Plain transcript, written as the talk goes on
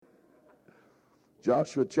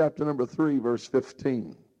Joshua chapter number 3, verse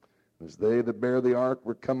 15. As they that bear the ark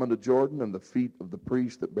were come unto Jordan, and the feet of the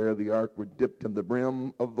priests that bear the ark were dipped in the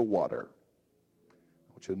brim of the water.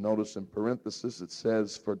 I want you to notice in parenthesis it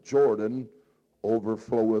says, for Jordan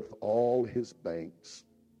overfloweth all his banks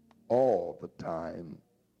all the time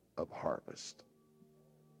of harvest.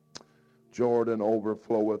 Jordan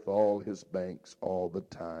overfloweth all his banks all the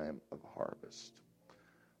time of harvest.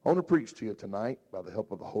 I want to preach to you tonight by the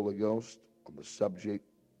help of the Holy Ghost on the subject,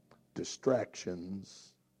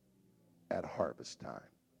 distractions at harvest time.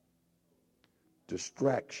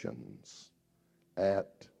 Distractions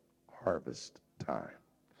at harvest time.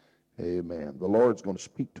 Amen. The Lord's going to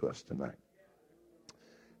speak to us tonight.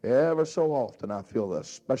 Ever so often I feel a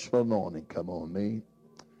special anointing come on me,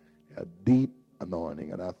 a deep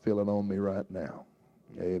anointing, and I feel it on me right now.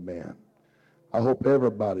 Amen. I hope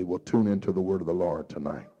everybody will tune into the word of the Lord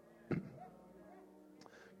tonight.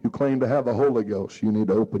 You claim to have the Holy Ghost, you need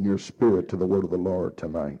to open your spirit to the word of the Lord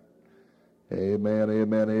tonight. Amen,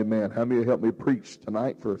 amen, amen. How many help me preach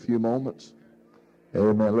tonight for a few moments?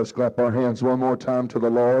 Amen. Let's clap our hands one more time to the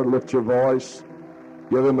Lord. Lift your voice.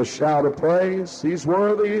 Give him a shout of praise. He's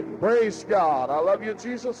worthy. Praise God. I love you,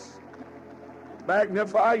 Jesus.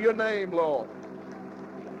 Magnify your name, Lord.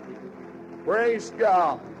 Praise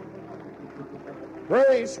God.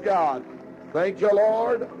 Praise God. Thank you,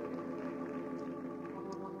 Lord.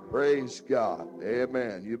 Praise God.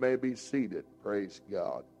 Amen. You may be seated. Praise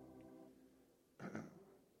God.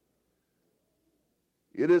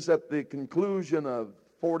 It is at the conclusion of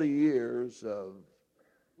 40 years of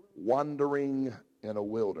wandering in a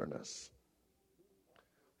wilderness.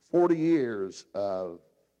 40 years of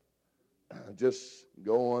just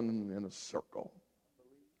going in a circle.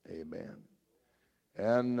 Amen.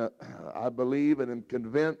 And I believe and am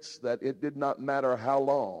convinced that it did not matter how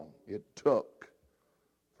long it took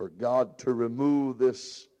for God to remove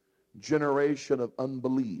this generation of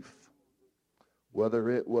unbelief, whether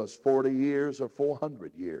it was 40 years or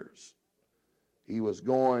 400 years. He was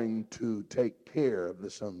going to take care of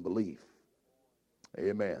this unbelief.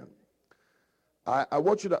 Amen. I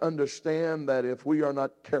want you to understand that if we are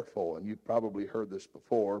not careful, and you've probably heard this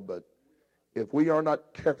before, but if we are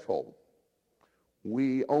not careful,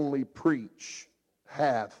 we only preach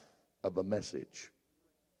half of a message.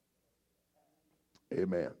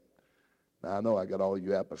 Amen. Now, I know I got all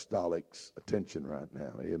you apostolics' attention right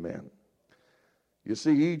now. Amen. You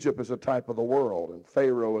see, Egypt is a type of the world, and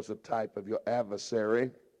Pharaoh is a type of your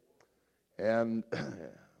adversary, and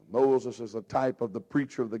Moses is a type of the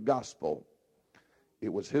preacher of the gospel.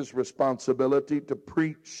 It was his responsibility to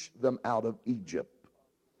preach them out of Egypt.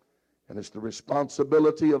 And it's the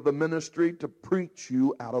responsibility of the ministry to preach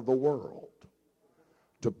you out of the world,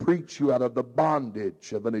 to preach you out of the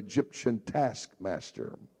bondage of an Egyptian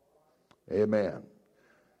taskmaster. Amen.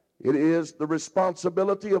 It is the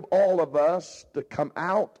responsibility of all of us to come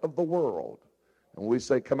out of the world. And when we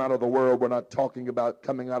say come out of the world, we're not talking about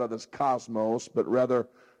coming out of this cosmos, but rather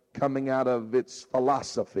coming out of its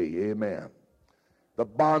philosophy. Amen. The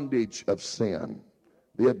bondage of sin,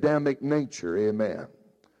 the Adamic nature. Amen.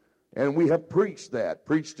 And we have preached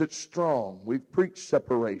it strong. We've preached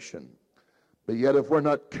separation. But yet if we're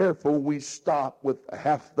not careful, we stop with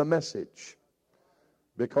half the message.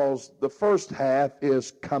 Because the first half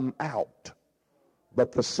is come out,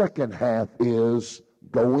 but the second half is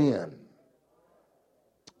go in.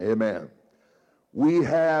 Amen. We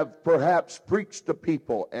have perhaps preached to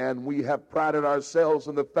people, and we have prided ourselves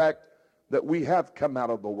in the fact that we have come out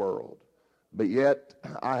of the world. But yet,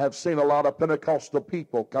 I have seen a lot of Pentecostal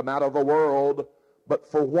people come out of the world,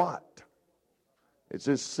 but for what? It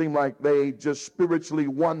just seemed like they just spiritually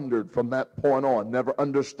wandered from that point on, never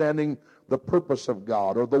understanding the purpose of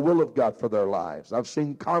God or the will of God for their lives. I've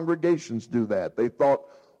seen congregations do that. They thought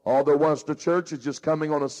all there was to church is just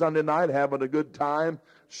coming on a Sunday night, having a good time,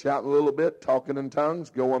 shouting a little bit, talking in tongues,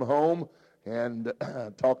 going home, and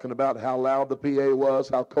talking about how loud the PA was,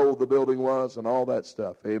 how cold the building was, and all that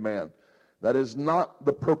stuff. Amen. That is not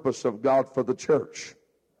the purpose of God for the church.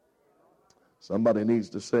 Somebody needs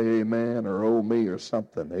to say amen or oh me or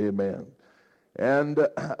something. Amen.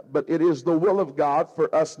 But it is the will of God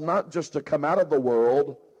for us not just to come out of the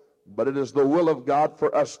world, but it is the will of God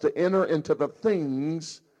for us to enter into the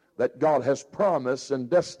things that God has promised and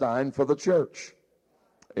destined for the church.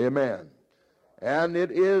 Amen. And it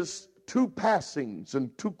is two passings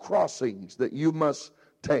and two crossings that you must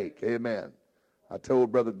take. Amen. I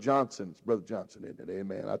told Brother Johnson, isn't it?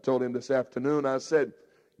 Amen. I told him this afternoon, I said,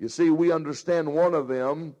 you see, we understand one of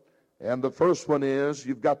them, and the first one is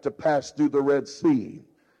you've got to pass through the Red Sea.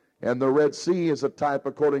 And the Red Sea is a type,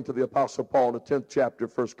 according to the Apostle Paul in the 10th chapter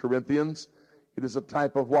of 1 Corinthians, it It is a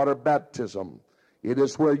type of water baptism. It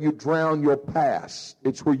is where you drown your past.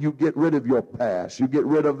 It's where you get rid of your past. You get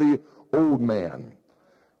rid of the old man.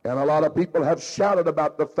 And a lot of people have shouted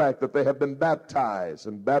about the fact that they have been baptized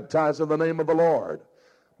and baptized in the name of the Lord.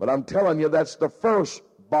 But I'm telling you, that's the first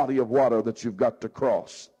body of water that you've got to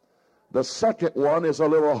cross. The second one is a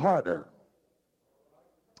little harder.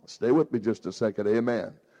 Stay with me just a second.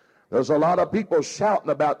 Amen. There's a lot of people shouting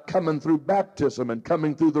about coming through baptism and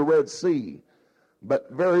coming through the Red Sea,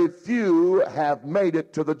 but very few have made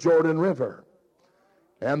it to the Jordan River.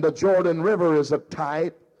 And the Jordan River is a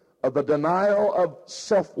type of the denial of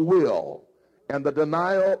self-will and the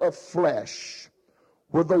denial of flesh,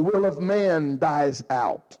 where the will of man dies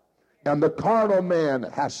out and the carnal man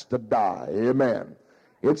has to die. Amen.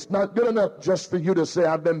 It's not good enough just for you to say,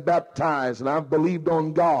 I've been baptized and I've believed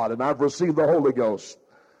on God and I've received the Holy Ghost.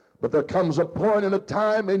 But there comes a point in a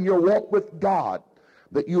time in your walk with God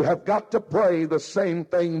that you have got to pray the same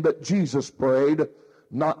thing that Jesus prayed.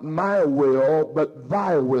 Not my will, but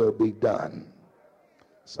thy will be done.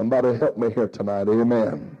 Somebody help me here tonight.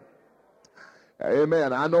 Amen.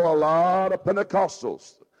 Amen. I know a lot of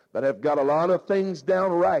Pentecostals that have got a lot of things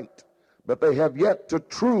down right, but they have yet to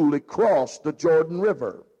truly cross the Jordan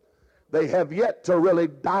River. They have yet to really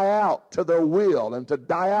die out to their will and to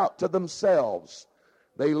die out to themselves.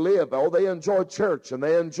 They they enjoy church and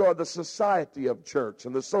they enjoy the society of church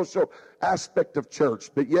and the social aspect of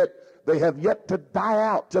church, but yet they have yet to die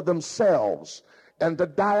out to themselves and to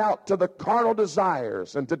die out to the carnal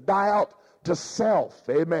desires and to die out to self.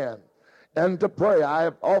 Amen. And to pray. I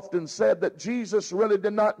have often said that Jesus really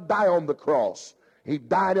did not die on the cross. He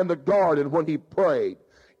died in the garden when he prayed.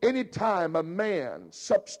 Anytime a man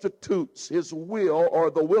substitutes his will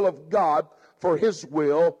or the will of God for his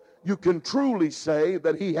will, you can truly say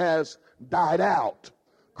that he has died out.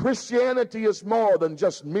 Christianity is more than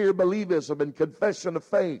just mere believism and confession of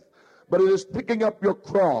faith, but it is picking up your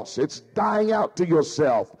cross. It's dying out to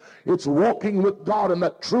yourself. It's walking with God in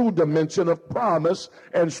that true dimension of promise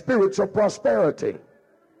and spiritual prosperity.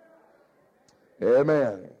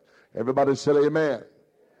 Amen. Everybody say amen.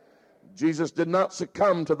 Jesus did not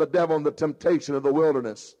succumb to the devil in the temptation of the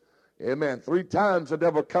wilderness. Amen. 3 times the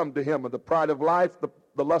devil come to him with the pride of life,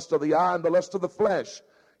 the lust of the eye, and the lust of the flesh.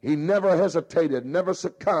 He never hesitated, never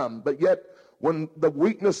succumbed. But yet, when the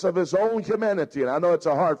weakness of his own humanity, and I know it's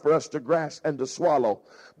hard for us to grasp and to swallow,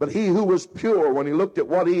 but he who was pure, when he looked at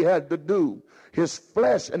what he had to do, his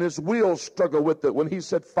flesh and his will struggled with it. When he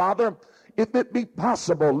said, Father, if it be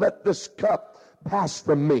possible, let this cup pass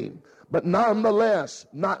from me. But nonetheless,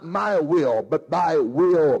 not my will, but thy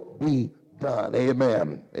will be done.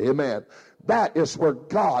 Amen. Amen. That is where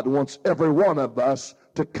God wants every one of us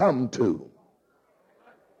to come to.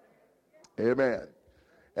 Amen.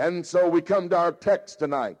 And so we come to our text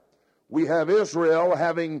tonight. We have Israel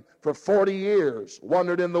having for 40 years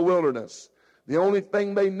wandered in the wilderness. The only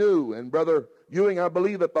thing they knew, and Brother Ewing, I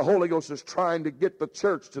believe that the Holy Ghost is trying to get the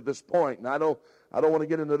church to this point. And I don't want to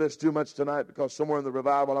get into this too much tonight, because somewhere in the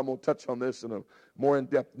revival I'm going to touch on this in a more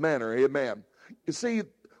in-depth manner. Amen. You see,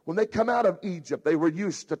 when they come out of Egypt, they were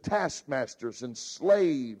used to taskmasters and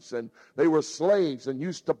slaves, and they were slaves and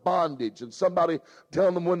used to bondage, and somebody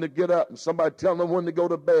telling them when to get up, and somebody telling them when to go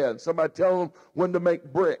to bed, and somebody telling them when to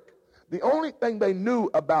make brick. The only thing they knew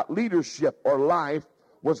about leadership or life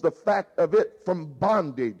was the fact of it from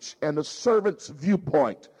bondage and a servant's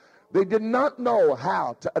viewpoint. They did not know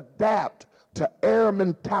how to adapt to heir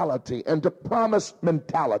mentality and to promise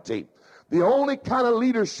mentality. The only kind of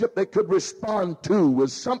leadership they could respond to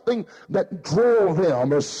was something that drove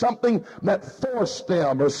them, or something that forced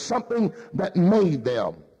them, or something that made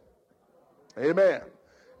them. Amen.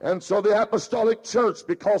 And so the apostolic church,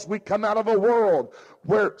 because we come out of a world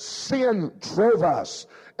where sin drove us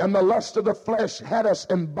and the lust of the flesh had us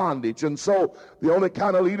in bondage. And so the only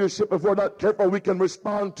kind of leadership, if we're not careful, we can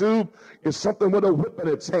respond to is something with a whip in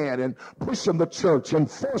its hand and pushing the church and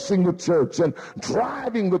forcing the church and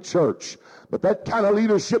driving the church. But that kind of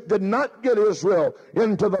leadership did not get Israel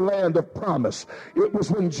into the land of promise. It was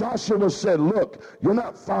when Joshua said, look, you're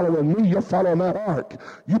not following me, you're following that ark.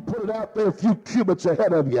 You put it out there a few cubits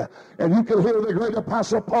ahead of you. And you can hear the great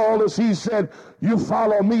apostle Paul as he said, you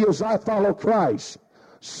follow me as I follow Christ.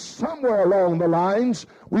 Somewhere along the lines,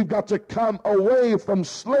 we've got to come away from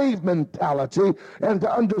slave mentality and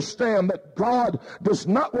to understand that God does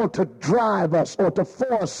not want to drive us or to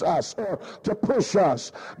force us or to push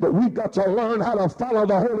us, but we've got to learn how to follow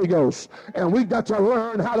the Holy Ghost, and we've got to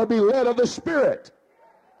learn how to be led of the Spirit.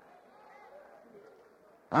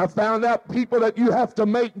 I found out people that you have to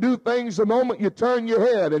make do things the moment you turn your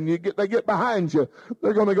head and they get behind you.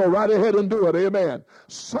 They're going to go right ahead and do it. Amen.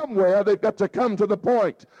 Somewhere they've got to come to the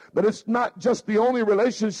point that it's not just the only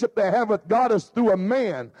relationship they have with God is through a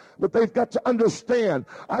man, but they've got to understand,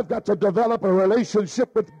 I've got to develop a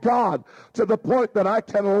relationship with God to the point that I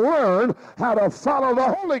can learn how to follow the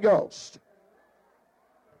Holy Ghost.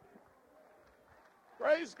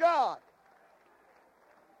 Praise God.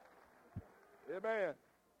 Amen.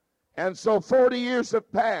 And so 40 years have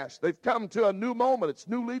passed. They've come to a new moment. It's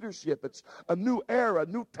new leadership. It's a new era, a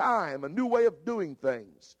new time, a new way of doing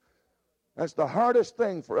things. That's the hardest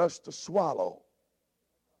thing for us to swallow,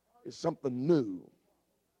 is something new.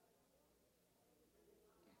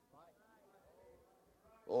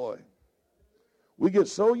 Boy, we get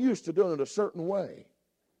so used to doing it a certain way.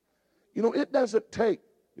 You know, it doesn't take,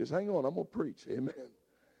 just hang on, I'm going to preach. Amen.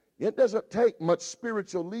 It doesn't take much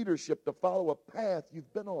spiritual leadership to follow a path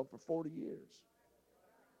you've been on for 40 years.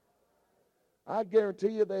 I guarantee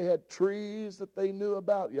you they had trees that they knew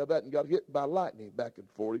about. Yeah, that got hit by lightning back in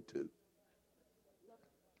 42.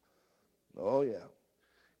 Oh, yeah.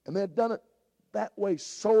 And they had done it that way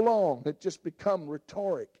so long, it just become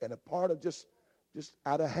rhetoric and a part of just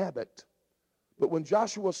out of habit. But when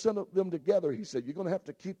Joshua sent them together, he said, you're going to have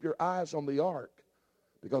to keep your eyes on the ark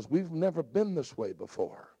because we've never been this way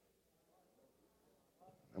before.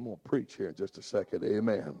 I'm going to preach here in just a second.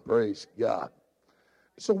 Amen. Praise God.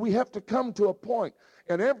 So we have to come to a point,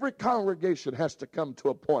 and every congregation has to come to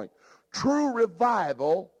a point. True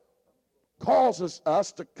revival causes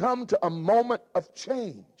us to come to a moment of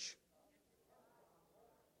change.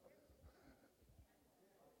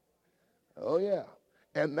 Oh, yeah.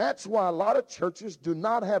 And that's why a lot of churches do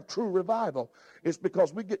not have true revival. It's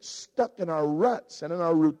because we get stuck in our ruts and in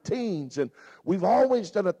our routines, and we've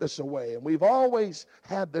always done it this way, and we've always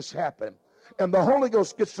had this happen. And the Holy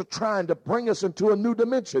Ghost gets to trying to bring us into a new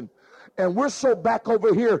dimension. And we're so back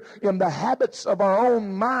over here in the habits of our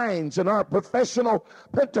own minds and our professional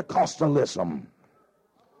Pentecostalism.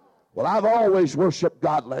 Well, I've always worshiped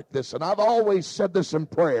God like this, and I've always said this in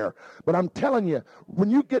prayer. But I'm telling you, when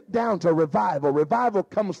you get down to revival, revival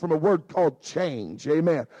comes from a word called change.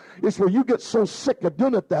 Amen. It's where you get so sick of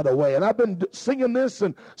doing it that way. And I've been singing this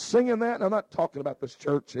and singing that, and I'm not talking about this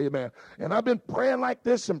church. Amen. And I've been praying like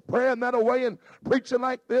this and praying that away and preaching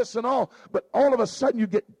like this and all. But all of a sudden you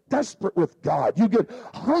get desperate with God. You get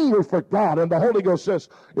hungry for God. And the Holy Ghost says,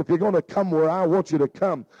 if you're going to come where I want you to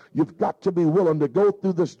come, you've got to be willing to go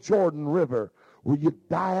through this Jordan River where you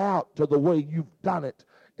die out to the way you've done it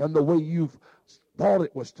and the way you've thought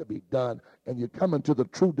it was to be done, and you come into the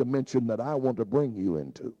true dimension that I want to bring you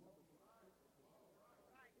into.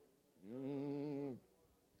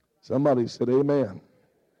 Somebody said amen.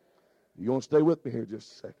 You going to stay with me here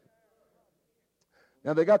just a second?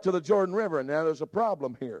 Now they got to the Jordan River, and now there's a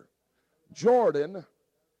problem here. Jordan,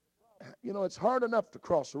 you know, it's hard enough to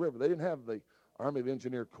cross the river. They didn't have the Army of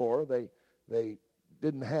Engineer Corps. They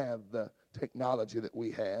didn't have the technology that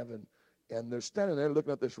we have, and they're standing there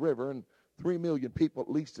looking at this river, and 3 million people at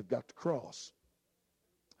least have got to cross.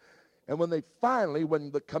 And when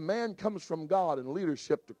the command comes from God and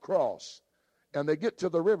leadership to cross, and they get to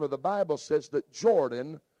the river, the Bible says that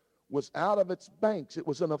Jordan was out of its banks. It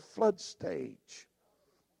was in a flood stage.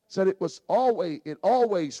 Said it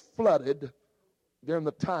always flooded during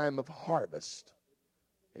the time of harvest.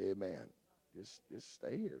 Amen. Just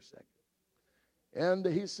stay here a second. And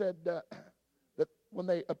he said that when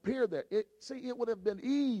they appeared there, it would have been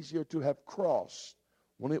easier to have crossed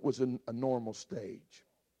when it was in a normal stage.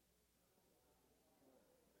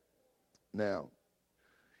 Now,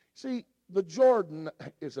 see, the Jordan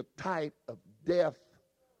is a type of death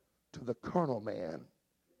to the carnal man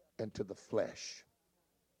and to the flesh.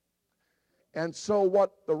 And so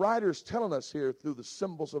what the writer's telling us here through the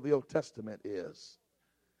symbols of the Old Testament is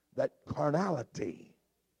that carnality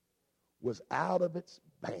was out of its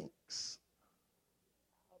banks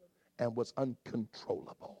and was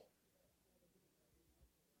uncontrollable.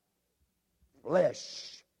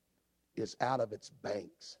 Flesh is out of its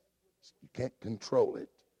banks. You can't control it.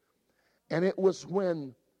 And it was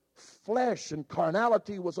when flesh and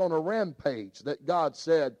carnality was on a rampage that God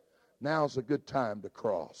said, now's a good time to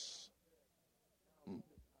cross.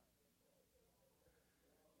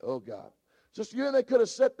 Oh, God. Just you and they could have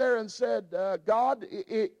sat there and said, God,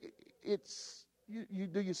 do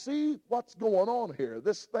you see what's going on here?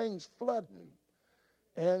 This thing's flooding.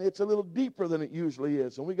 And it's a little deeper than it usually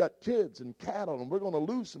is. And we got kids and cattle, and we're going to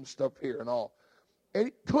lose some stuff here and all. And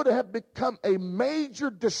it could have become a major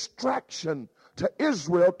distraction to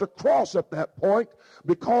Israel to cross at that point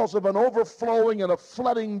because of an overflowing and a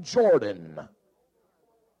flooding Jordan.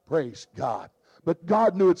 Praise God. But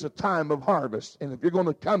God knew it's a time of harvest. And if you're going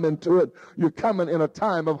to come into it, you're coming in a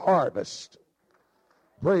time of harvest.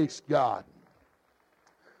 Praise God.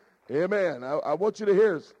 Amen. I want you to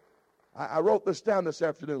hear this. I wrote this down this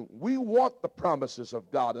afternoon. We want the promises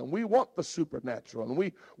of God, and we want the supernatural, and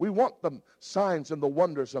we want the signs and the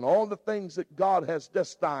wonders and all the things that God has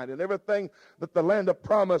destined and everything that the land of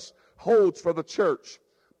promise holds for the church.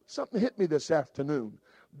 Something hit me this afternoon.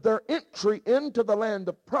 Their entry into the land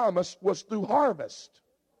of promise was through harvest.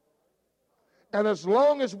 And as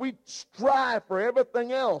long as we strive for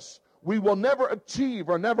everything else, we will never achieve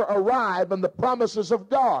or never arrive in the promises of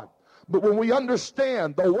God. But when we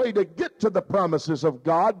understand the way to get to the promises of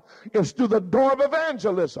God is through the door of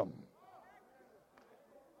evangelism.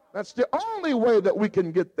 That's the only way that we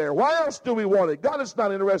can get there. Why else do we want it? God is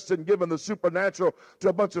not interested in giving the supernatural to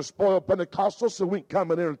a bunch of spoiled Pentecostals so we can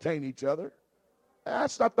come and entertain each other.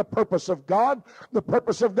 That's not the purpose of God. The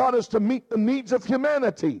purpose of God is to meet the needs of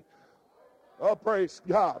humanity. Oh, praise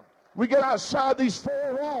God. We get outside these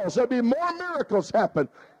four walls, there'll be more miracles happen.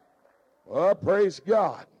 Oh, praise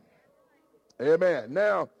God. Amen.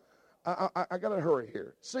 Now, I got to hurry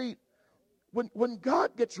here. See, when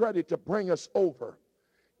God gets ready to bring us over,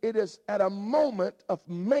 it is at a moment of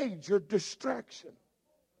major distraction.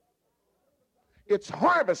 It's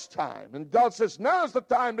harvest time, and God says, now's the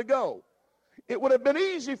time to go. It would have been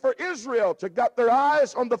easy for Israel to got their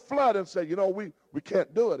eyes on the flood and say, you know, we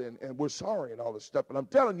can't do it, and we're sorry and all this stuff. But I'm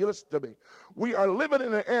telling you, listen to me. We are living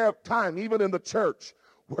in an era of time, even in the church,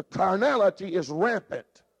 where carnality is rampant.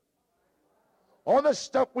 All this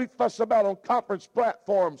stuff we fuss about on conference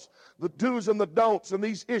platforms, the do's and the don'ts and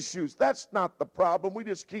these issues, that's not the problem. We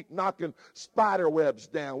just keep knocking spider webs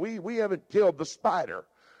down. We haven't killed the spider.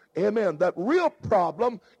 Amen. That real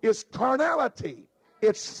problem is carnality.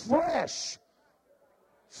 It's flesh.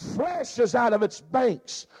 Flesh is out of its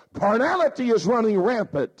banks. Carnality is running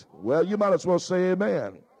rampant. Well, you might as well say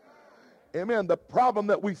amen. Amen. The problem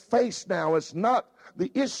that we face now is not the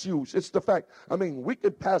issues. It's the fact, we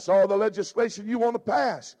could pass all the legislation you want to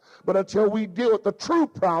pass, but until we deal with the true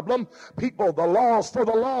problem, the laws for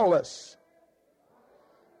the lawless.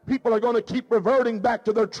 People are going to keep reverting back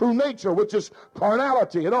to their true nature, which is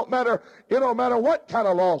carnality. It don't matter what kind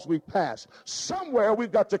of laws we pass. Somewhere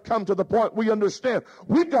we've got to come to the point we understand.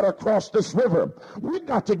 We've got to cross this river. We've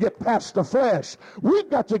got to get past the flesh. We've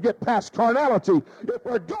got to get past carnality. If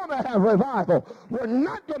we're going to have revival, we're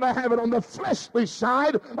not going to have it on the fleshly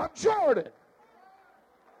side of Jordan.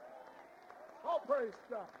 Oh, praise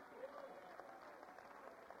God.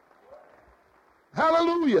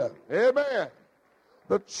 Hallelujah. Amen.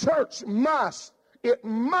 The church must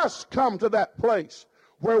come to that place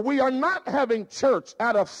where we are not having church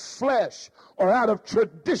out of flesh or out of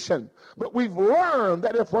tradition, but we've learned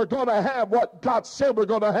that if we're going to have what God said we're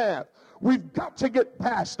going to have, we've got to get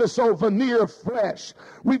past this old veneer of flesh.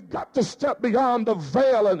 We've got to step beyond the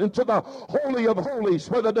veil and into the Holy of Holies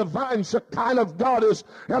where the divine Shekinah of God is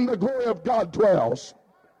and the glory of God dwells.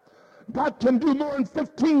 God can do more in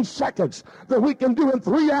 15 seconds than we can do in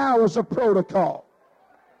 3 hours of protocol.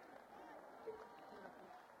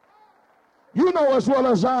 You know as well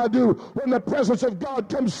as I do, when the presence of God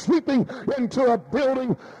comes sweeping into a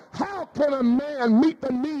building, how can a man meet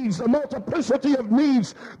the needs, the multiplicity of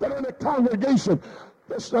needs that are in a congregation?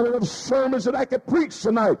 There's not enough sermons that I could preach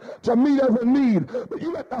tonight to meet every need. But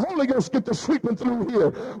you let the Holy Ghost get to sweeping through here.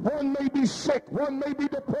 One may be sick. One may be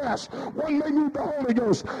depressed. One may need the Holy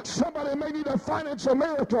Ghost. Somebody may need a financial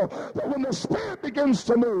miracle. But when the Spirit begins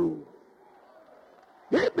to move,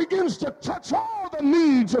 it begins to touch all the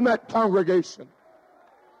needs in that congregation.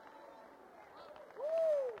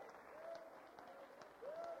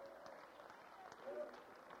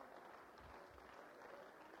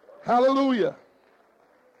 Hallelujah.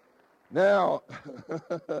 Now,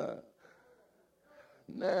 let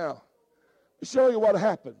me show you what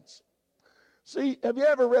happens. See, have you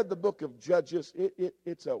ever read the book of Judges?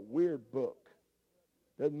 It's a weird book.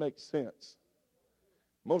 Doesn't make sense.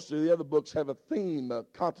 Most of the other books have a theme, a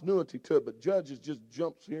continuity to it, but Judges just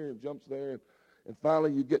jumps here and jumps there. And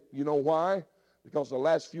finally you know why? Because the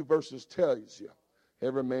last few verses tells you,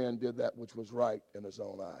 every man did that which was right in his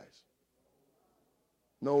own eyes.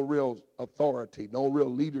 No real authority, no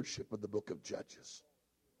real leadership of the book of Judges.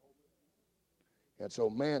 And so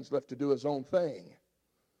man's left to do his own thing.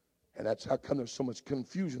 And that's how come there's so much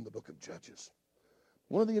confusion in the book of Judges.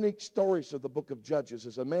 One of the unique stories of the book of Judges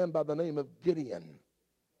is a man by the name of Gideon.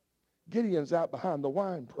 Gideon's out behind the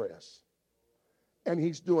wine press, and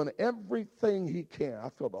he's doing everything he can. I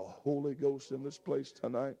feel the Holy Ghost in this place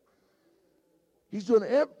tonight. He's doing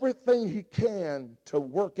everything he can to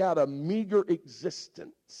work out a meager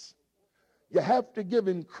existence. You have to give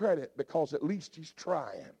him credit because at least he's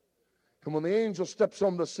trying. And when the angel steps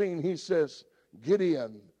on the scene, he says,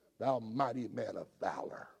 Gideon, thou mighty man of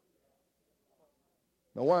valor.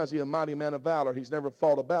 Now, why is he a mighty man of valor? He's never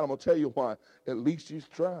fought a battle. I'm going to tell you why. At least he's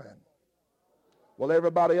trying. Well,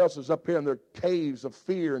 everybody else is up here in their caves of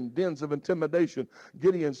fear and dens of intimidation.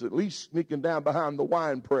 Gideon's at least sneaking down behind the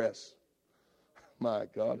wine press. My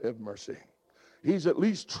God, have mercy. He's at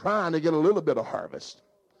least trying to get a little bit of harvest.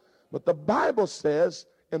 But the Bible says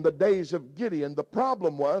in the days of Gideon, the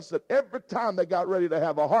problem was that every time they got ready to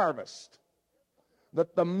have a harvest,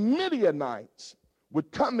 that the Midianites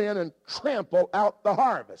would come in and trample out the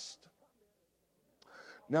harvest.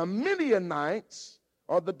 Now, Midianites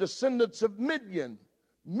are the descendants of Midian.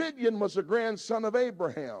 Midian was a grandson of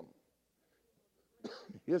Abraham.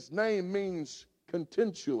 His name means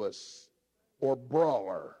contentious or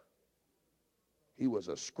brawler. He was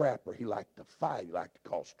a scrapper. He liked to fight. He liked to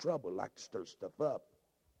cause trouble. He liked to stir stuff up.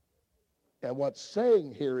 And what's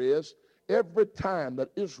saying here is, every time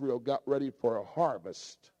that Israel got ready for a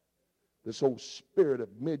harvest, this old spirit of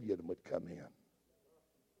Midian would come in.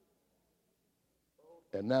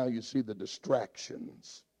 And now you see the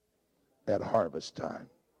distractions at harvest time.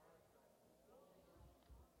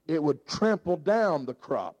 It would trample down the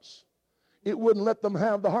crops. It wouldn't let them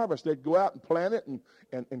have the harvest. They'd go out and plant it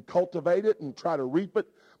and cultivate it and try to reap it.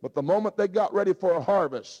 But the moment they got ready for a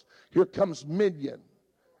harvest, here comes Midian.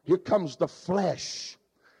 Here comes the flesh.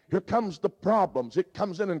 Here comes the problems. It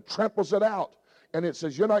comes in and tramples it out. And it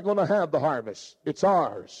says, you're not going to have the harvest. It's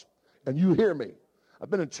ours. And you hear me. I've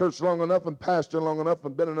been in church long enough and pastoring long enough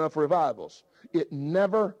and been in enough revivals. It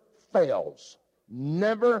never fails.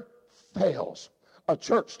 Never fails. A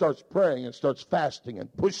church starts praying and starts fasting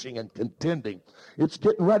and pushing and contending. It's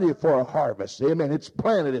getting ready for a harvest. Amen. It's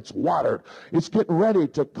planted. It's watered. It's getting ready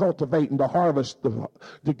to cultivate and to harvest, to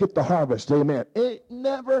get the harvest. Amen. It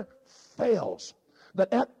never fails.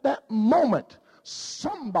 That at that moment,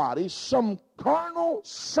 somebody, some carnal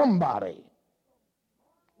somebody,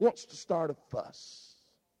 wants to start a fuss.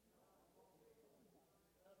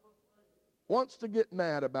 Wants to get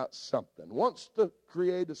mad about something. Wants to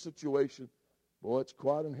create a situation. Boy, it's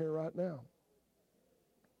quiet in here right now.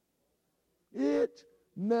 It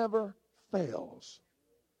never fails.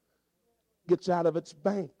 Gets out of its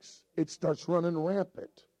banks. It starts running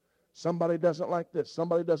rampant. Somebody doesn't like this.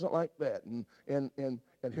 Somebody doesn't like that. And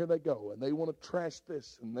here they go. And they want to trash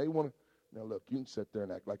this. And they want to. Now, look, you can sit there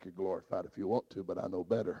and act like you're glorified if you want to, but I know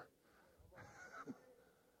better.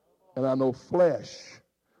 And I know flesh.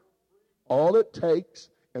 All it takes,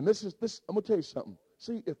 and this, I'm going to tell you something.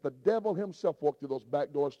 See, if the devil himself walked through those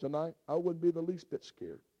back doors tonight, I wouldn't be the least bit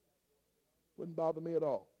scared. Wouldn't bother me at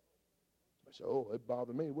all. I said, oh, it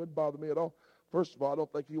bothered me. It wouldn't bother me at all. First of all, I don't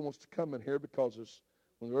think he wants to come in here because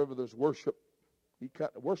whenever there's worship,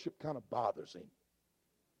 worship kind of bothers him.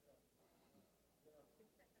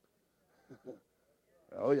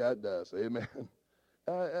 Oh, yeah, it does. Amen.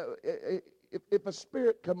 If a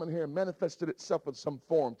spirit come in here and manifested itself in some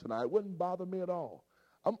form tonight, it wouldn't bother me at all.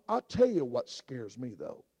 I'll tell you what scares me,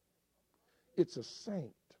 though. It's a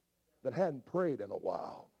saint that hadn't prayed in a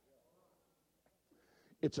while.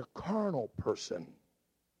 It's a carnal person.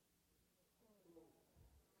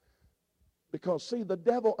 Because, see, the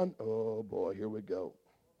devil, oh, boy, here we go.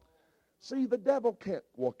 See, the devil can't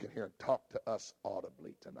walk in here and talk to us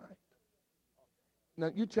audibly tonight.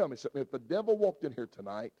 Now, you tell me something. If the devil walked in here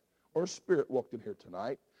tonight, or a spirit walked in here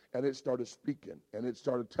tonight, and it started speaking, and it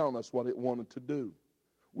started telling us what it wanted to do,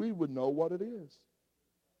 we would know what it is.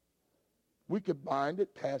 We could bind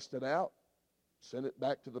it, cast it out, send it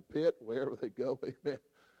back to the pit, wherever they go. Amen.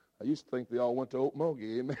 I used to think they all went to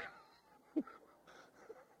Okmulgee. Amen.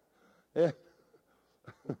 Yeah.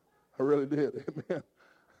 I really did. Amen.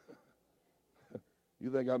 You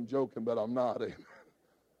think I'm joking, but I'm not. Amen.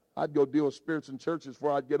 I'd go deal with spirits in churches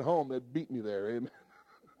before I'd get home. They'd beat me there. Amen.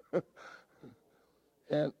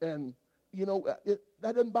 and you know,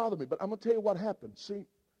 that didn't bother me. But I'm going to tell you what happened. See,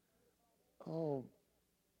 how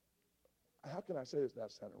can I say this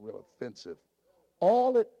without sounding real offensive?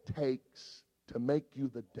 All it takes to make you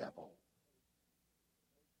the devil.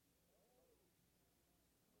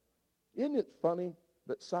 Isn't it funny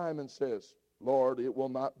that Simon says, Lord, it will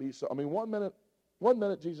not be so. I mean, one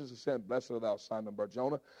minute Jesus is saying, blessed art thou, Simon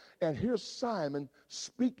Bar-Jonah. And here's Simon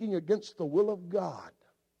speaking against the will of God.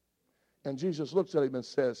 And Jesus looks at him and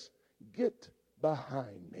says, get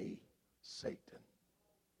behind me, Satan.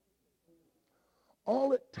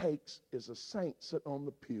 All it takes is a saint sitting on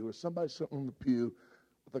the pew or somebody sitting on the pew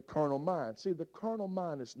the carnal mind. See, the carnal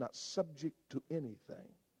mind is not subject to anything.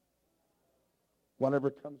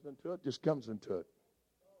 Whatever comes into it just comes into it.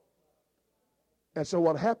 And so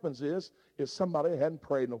what happens is somebody hadn't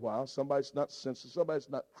prayed in a while, somebody's not sensitive, somebody's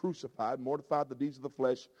not crucified, mortified the deeds of the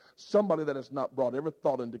flesh, somebody that has not brought every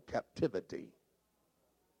thought into captivity.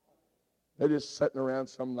 They're just sitting around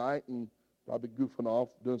some night and probably goofing off,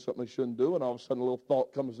 doing something they shouldn't do, and all of a sudden a little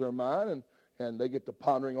thought comes to their mind, and they get to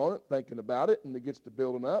pondering on it, thinking about it, and it gets to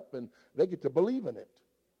building up, and they get to believing it.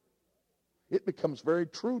 It becomes very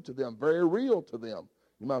true to them, very real to them.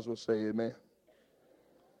 You might as well say amen.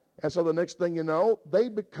 And so the next thing you know, they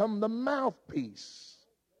become the mouthpiece.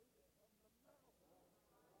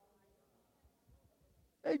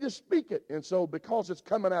 They just speak it. And so because it's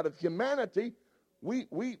coming out of humanity, we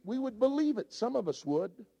would believe it. Some of us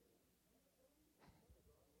would.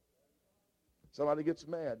 Somebody gets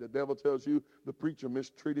mad. The devil tells you the preacher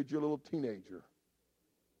mistreated your little teenager.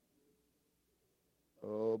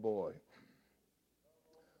 Oh, boy.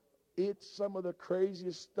 It's some of the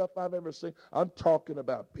craziest stuff I've ever seen. I'm talking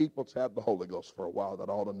about people that's had the Holy Ghost for a while that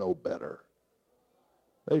ought to know better.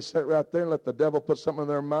 They sit right there and let the devil put something in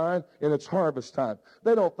their mind, and it's harvest time.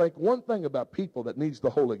 They don't think one thing about people that needs the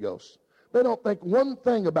Holy Ghost. They don't think one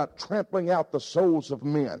thing about trampling out the souls of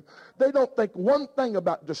men. They don't think one thing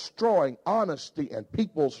about destroying honesty and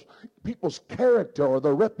people's character or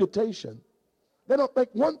their reputation. They don't think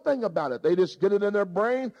one thing about it. They just get it in their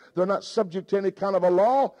brain. They're not subject to any kind of a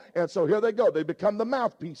law. And so here they go. They become the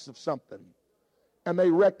mouthpiece of something. And they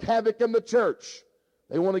wreak havoc in the church.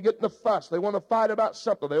 They want to get in a fuss. They want to fight about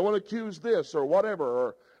something. They want to accuse this or whatever.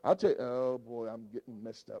 Or I'll tell you, oh boy, I'm getting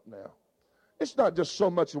messed up now. It's not just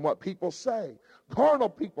so much in what people say. Carnal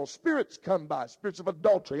people, spirits come by. Spirits of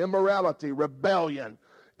adultery, immorality, rebellion.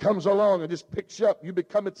 Comes along and just picks you up. You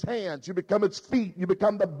become its hands. You become its feet. You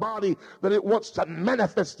become the body that it wants to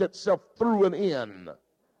manifest itself through and in.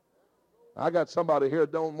 I got somebody here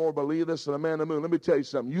that don't more believe this than a man in the moon. Let me tell you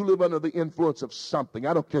something. You live under the influence of something.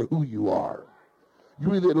 I don't care who you are.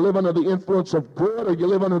 You either live under the influence of good or you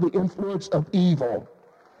live under the influence of evil.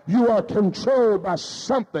 You are controlled by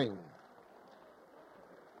something.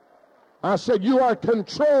 I said you are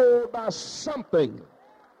controlled by something.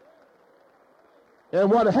 And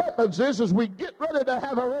what happens is we get ready to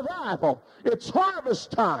have a revival. It's harvest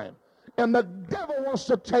time. And the devil wants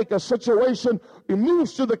to take a situation. He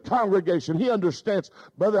moves to the congregation. He understands,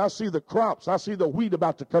 brother, I see the crops. I see the wheat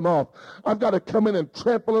about to come off. I've got to come in and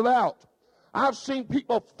trample it out. I've seen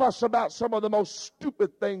people fuss about some of the most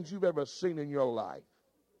stupid things you've ever seen in your life.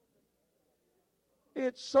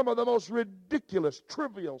 It's some of the most ridiculous,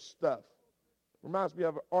 trivial stuff. Reminds me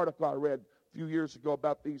of an article I read a few years ago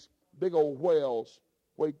about these big old whales,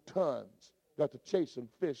 weighed tons, got to chasing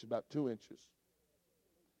fish about 2 inches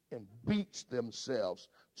and beached themselves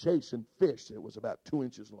chasing fish that was about 2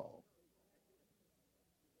 inches long.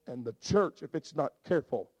 And the church, if it's not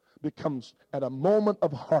careful, becomes, at a moment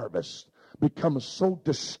of harvest, becomes so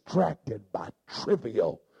distracted by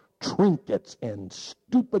trivial trinkets and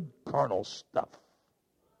stupid carnal stuff.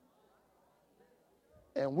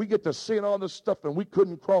 And we get to seeing all this stuff, and we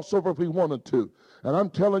couldn't cross over if we wanted to. And I'm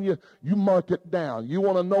telling you, you mark it down. You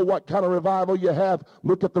want to know what kind of revival you have?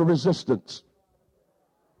 Look at the resistance.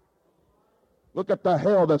 Look at the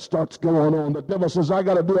hell that starts going on. The devil says, I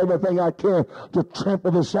got to do everything I can to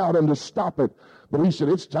trample this out and to stop it. But he said,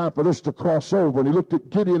 it's time for this to cross over. And he looked at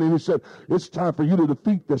Gideon and he said, it's time for you to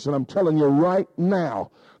defeat this. And I'm telling you right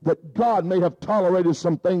now that God may have tolerated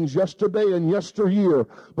some things yesterday and yesteryear,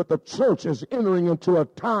 but the church is entering into a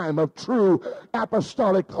time of true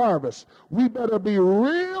apostolic harvest. We better be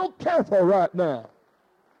real careful right now.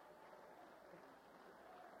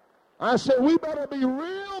 I said, we better be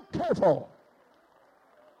real careful.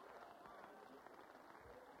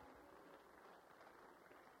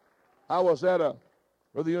 I was at a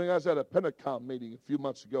Pentecom meeting a few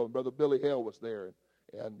months ago, and Brother Billy Hale was there,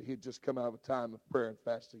 and he'd just come out of a time of prayer and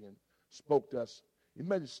fasting and spoke to us. He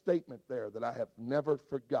made a statement there that I have never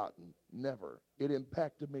forgotten, never. It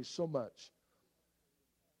impacted me so much.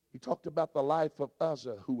 He talked about the life of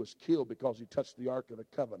Uzzah, who was killed because he touched the Ark of the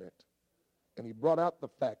Covenant. And he brought out the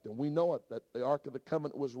fact, and we know it, that the Ark of the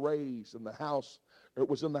Covenant was raised in the house, or it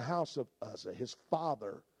was in the house of Uzzah, his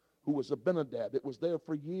father, who was Abinadab. It was there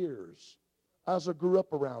for years. Uzzah grew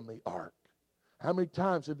up around the ark. How many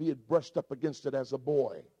times have he had brushed up against it as a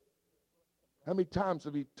boy? How many times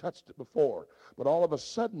have he touched it before? But all of a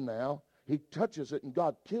sudden now, he touches it and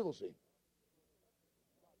God kills him.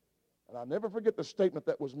 And I'll never forget the statement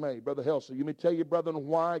that was made. Brother Hale said, you may tell you, brethren,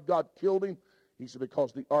 why God killed him? He said,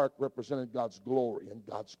 because the ark represented God's glory, and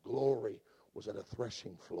God's glory was at a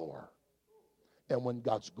threshing floor. And when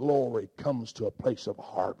God's glory comes to a place of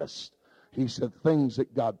harvest, he said things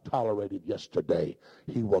that God tolerated yesterday,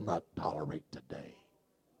 he will not tolerate today.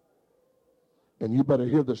 And you better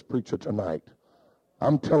hear this, preacher, tonight.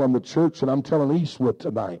 I'm telling the church and I'm telling Eastwood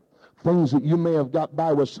tonight, things that you may have got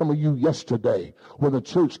by with some of you yesterday, when the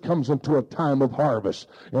church comes into a time of harvest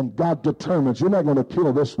and God determines you're not going to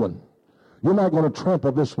kill this one. You're not going to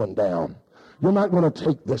trample this one down. You're not going to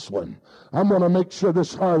take this one. I'm going to make sure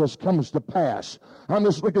this harvest comes to pass. I'm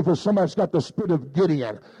just looking for somebody that's got the spirit of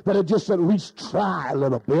Gideon, that'll just at least try a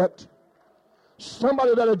little bit.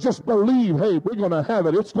 Somebody that'll just believe, hey, we're going to have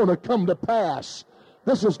it. It's going to come to pass.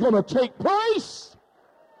 This is going to take place.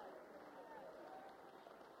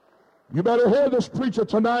 You better hear this, preacher,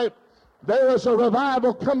 tonight. There is a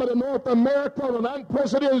revival coming to North America on an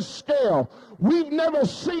unprecedented scale. We've never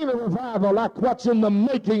seen a revival like what's in the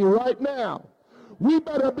making right now. We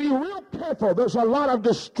better be real careful. There's a lot of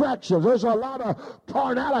distractions. There's a lot of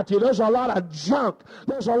carnality. There's a lot of junk.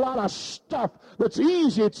 There's a lot of stuff that's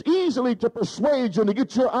easy. It's easily to persuade you and to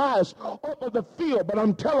get your eyes off of the field. But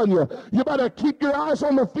I'm telling you, you better keep your eyes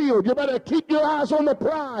on the field. You better keep your eyes on the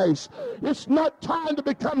prize. It's not time to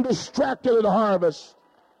become distracted at the harvest.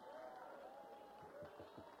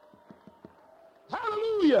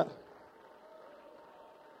 Hallelujah.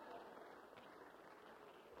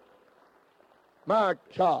 My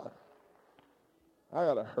God. I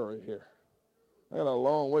got to hurry here. I got a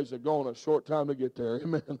long ways to go and a short time to get there.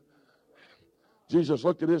 Amen. Jesus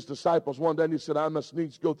looked at his disciples one day and he said, I must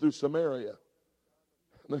needs go through Samaria.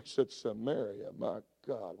 And they said, Samaria? My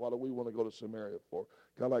God, what do we want to go to Samaria for?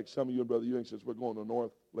 Kind of like some of you and Brother Ewing says, we're going to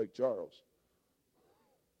North Lake Charles.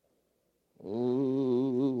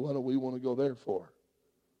 Ooh, what do we want to go there for?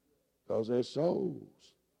 Because there's souls.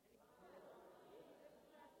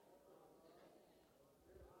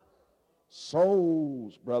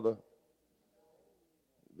 Souls, brother.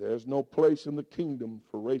 There's no place in the kingdom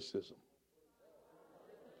for racism.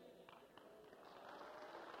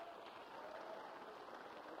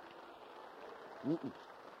 Mm-mm.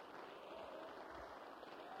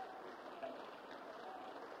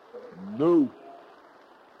 No.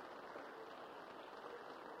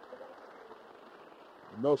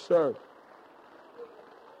 No, sir.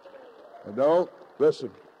 And don't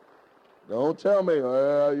tell me,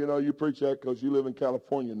 you preach that because you live in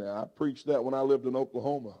California now. I preached that when I lived in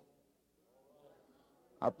Oklahoma.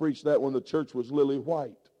 I preached that when the church was lily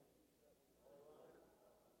white.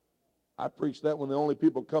 I preached that when the only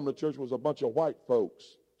people come to church was a bunch of white folks,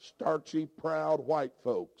 starchy, proud white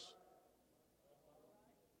folks.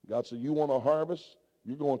 God said, you want a harvest?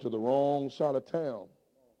 You're going to the wrong side of town.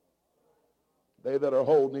 They that are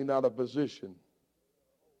holding out a position.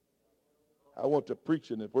 I want to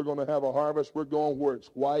preach it. If we're going to have a harvest, we're going where it's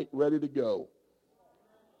white, ready to go.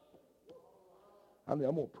 I'm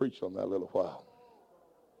going to preach on that a little while.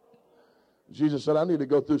 Jesus said, I need to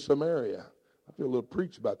go through Samaria. I feel a little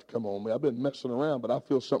preach about to come on me. I've been messing around, but I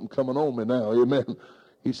feel something coming on me now. Amen.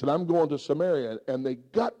 He said, I'm going to Samaria. And they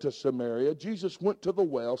got to Samaria. Jesus went to the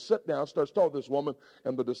well, sat down, started talking to this woman,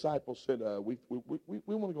 and the disciples said, we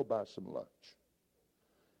want to go buy some lunch.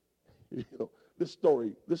 You know, this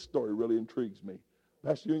story really intrigues me.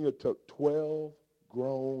 Pastor Ewing took 12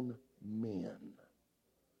 grown men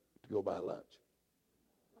to go buy lunch.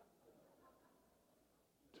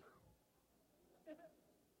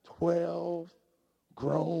 12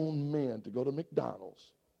 grown men to go to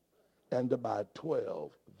McDonald's and to buy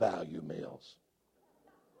 12 value meals.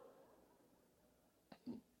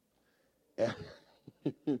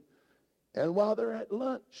 And while they're at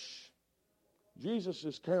lunch, Jesus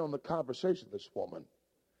is carrying on the conversation with this woman.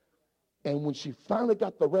 And when she finally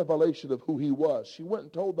got the revelation of who he was, she went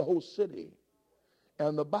and told the whole city.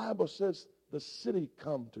 And the Bible says the city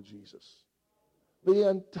come to Jesus. The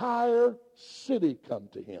entire city come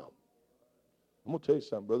to him. I'm going to tell you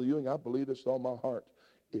something, Brother Ewing. I believe this with all my heart.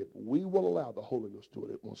 If we will allow the Holy Ghost to do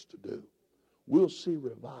what it wants to do, we'll see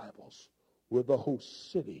revivals where the whole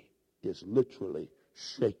city is literally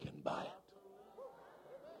shaken by it.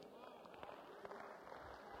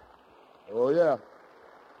 Oh, yeah.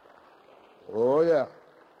 Oh, yeah.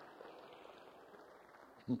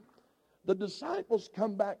 The disciples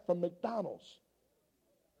come back from McDonald's.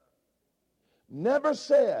 Never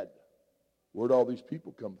said, where'd all these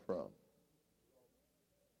people come from?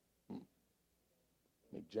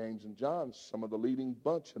 James and John, some of the leading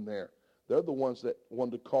bunch in there. They're the ones that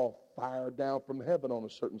wanted to call fire down from heaven on a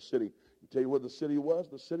certain city. I'll tell you where the city was?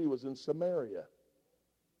 The city was in Samaria.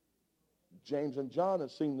 James and John had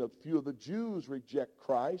seen a few of the Jews reject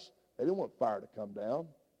Christ. They didn't want fire to come down.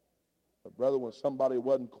 But brother, when somebody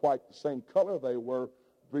wasn't quite the same color they were,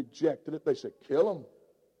 rejected it. They said, kill them.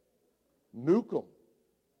 Nuke them.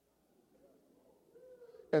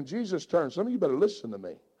 And Jesus turned. Some of you better listen to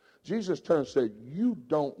me. Jesus turned and said, you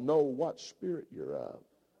don't know what spirit you're of.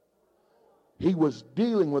 He was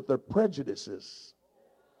dealing with their prejudices.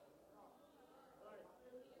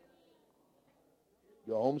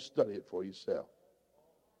 Go home and study it for yourself.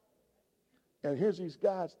 And here's these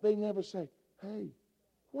guys. They never say, hey,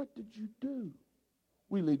 what did you do?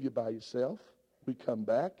 We leave you by yourself. We come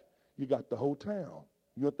back. You got the whole town.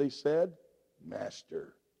 You know what they said?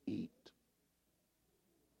 Master, eat.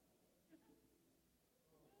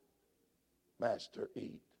 Master,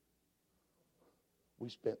 eat. We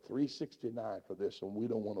spent $369 for this, and we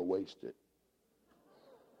don't want to waste it.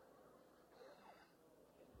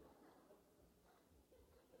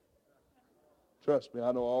 Trust me,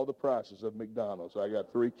 I know all the prices of McDonald's. I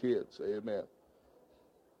got 3 kids. Amen.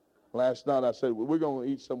 Last night I said, well, we're going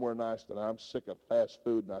to eat somewhere nice tonight. I'm sick of fast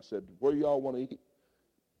food. And I said, where do y'all want to eat?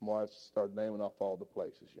 My wife started naming off all the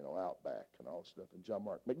places, you know, Outback and all stuff. And John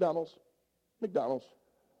Mark, McDonald's, McDonald's,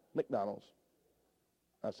 McDonald's.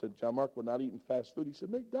 I said, John Mark, we're not eating fast food. He said,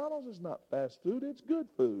 McDonald's is not fast food. It's good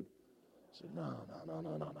food. I said,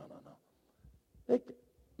 no. Hey,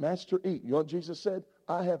 Master, eat. You know what Jesus said?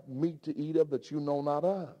 I have meat to eat of that you know not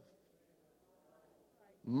of.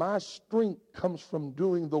 My strength comes from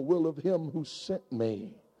doing the will of him who sent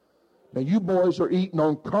me. Now, you boys are eating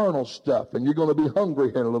on carnal stuff, and you're going to be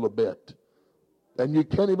hungry here in a little bit. And you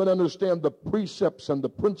can't even understand the precepts and the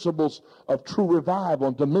principles of true revival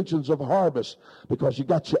and dimensions of harvest because you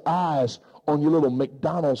got your eyes on your little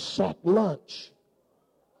McDonald's sack lunch.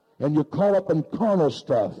 And you're caught up in carnal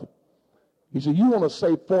stuff. He said, you want to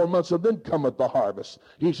save 4 months and then cometh the harvest.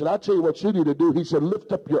 He said, I tell you what you need to do. He said,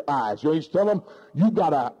 lift up your eyes. You know, he's telling them, you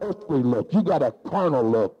got an earthly look. You got a carnal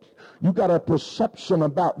look. You got a perception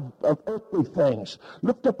of earthly things.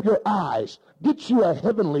 Lift up your eyes. Get you a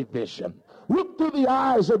heavenly vision. Look through the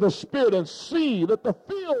eyes of the Spirit and see that the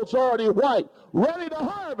field's already white, ready to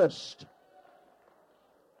harvest.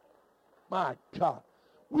 My God.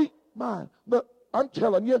 I'm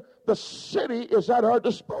telling you, the city is at our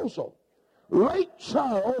disposal. Lake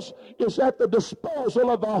Charles is at the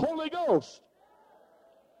disposal of the Holy Ghost.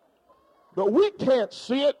 But we can't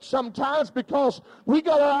see it sometimes because we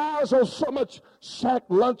got our eyes on so much sack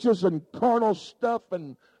lunches and carnal stuff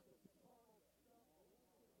and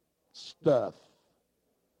stuff.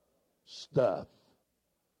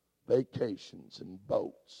 Vacations and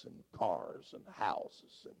boats and cars and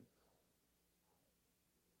houses. And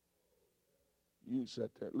you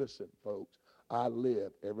sit there. Listen, folks. I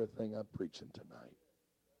live everything I'm preaching tonight.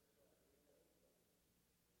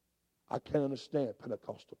 I can't understand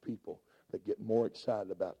Pentecostal people that get more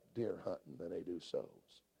excited about deer hunting than they do souls.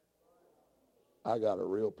 I got a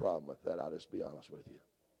real problem with that. I'll just be honest with you.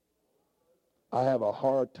 I have a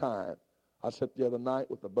hard time. I sat the other night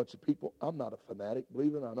with a bunch of people. I'm not a fanatic,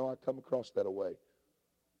 believe it. I know I come across that way.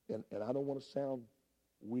 And I don't want to sound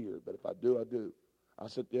weird, but if I do, I do. I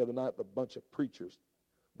sat the other night with a bunch of preachers.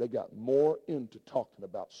 They got more into talking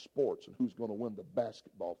about sports and who's going to win the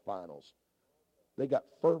basketball finals. They got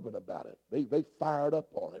fervent about it. They fired up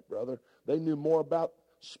on it, brother. They knew more about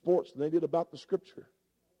sports than they did about the Scripture.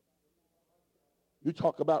 You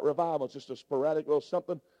talk about revival, it's just a sporadic little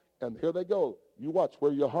something, and here they go. You watch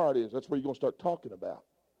where your heart is. That's where you're going to start talking about.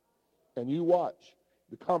 And you watch.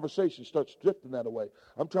 The conversation starts drifting that way.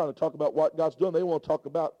 I'm trying to talk about what God's doing. They want to talk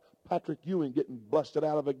about Patrick Ewing getting busted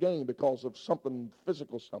out of a game because of something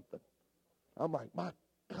physical something. I'm like, my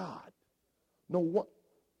God. No what?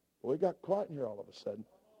 Well, we got quiet in here all of a sudden.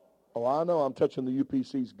 Oh, I know I'm touching the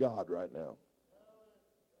UPC's God right now.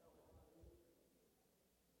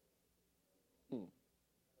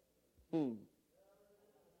 I'm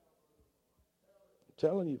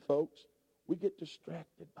telling you, folks, we get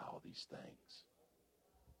distracted by all these things.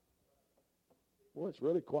 Boy, it's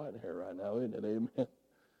really quiet in here right now, isn't it? Amen.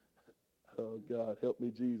 Oh, God, help me,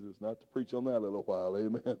 Jesus, not to preach on that a little while.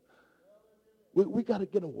 Amen. We got to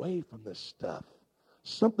get away from this stuff.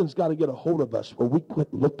 Something's got to get a hold of us where we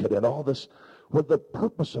quit looking at all this with the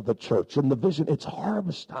purpose of the church and the vision. It's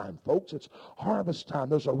harvest time, folks. It's harvest time.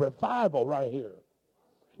 There's a revival right here.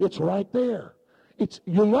 It's right there.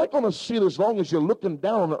 You're not going to see it as long as you're looking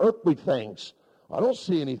down on the earthly things. I don't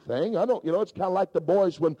see anything. It's kind of like the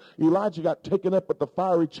boys when Elijah got taken up with the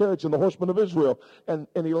fiery chariots and the horsemen of Israel. And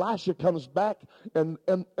Elisha comes back and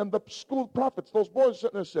the school of prophets, those boys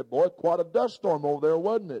sitting there said, boy, quite a dust storm over there,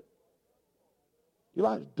 wasn't it?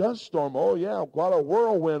 Elijah, dust storm, oh yeah, quite a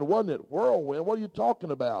whirlwind, wasn't it? Whirlwind, what are you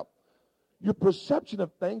talking about? Your perception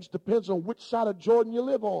of things depends on which side of Jordan you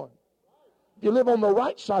live on. If you live on the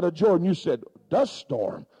right side of Jordan, you said, dust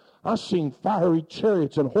storm. I seen fiery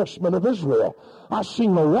chariots and horsemen of Israel. I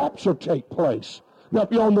seen the rapture take place. Now,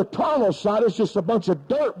 if you're on the carnal side, it's just a bunch of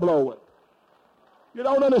dirt blowing. You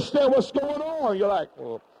don't understand what's going on. You're like,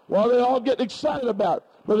 well, they all getting excited about it.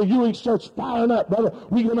 Brother Ewing starts firing up. Brother,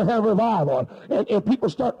 we're going to have revival. And people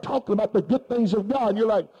start talking about the good things of God. And you're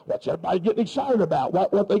like, what's everybody getting excited about?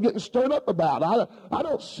 What they getting stirred up about? I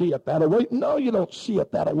don't see it that way. No, you don't see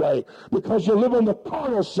it that way because you live on the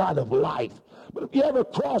carnal side of life. But if you ever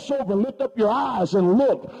cross over, lift up your eyes and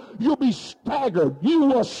look, you'll be staggered. You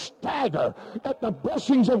will stagger at the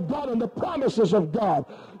blessings of God and the promises of God.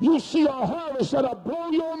 You see a harvest that'll blow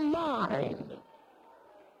your mind.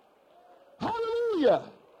 Hallelujah.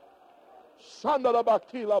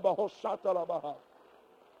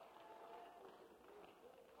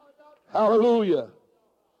 Hallelujah.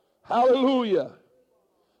 Hallelujah.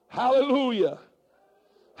 Hallelujah.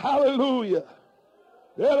 Hallelujah.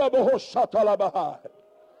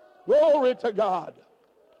 Glory to God.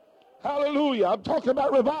 Hallelujah. I'm talking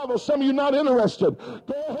about revival. Some of you not interested.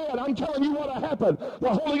 Go ahead. I'm telling you what'll happen. The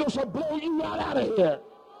Holy Ghost will blow you right out of here.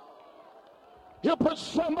 He'll put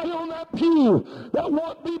somebody on that pew that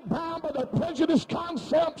won't be bound by the prejudice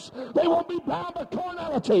concepts. They won't be bound by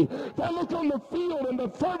carnality. They'll look on the field and the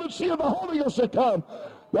fervency of the Holy Ghost will come.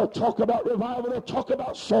 They'll talk about revival. They'll talk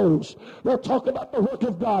about souls. They'll talk about the work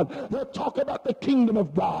of God. They'll talk about the kingdom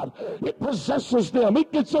of God. It possesses them.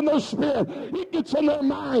 It gets in their spirit. It gets in their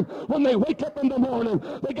mind. When they wake up in the morning,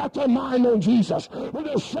 they got their mind on Jesus. When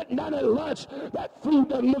they're sitting down at lunch, that food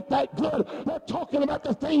doesn't look that good. They're talking about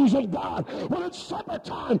the things of God. When it's supper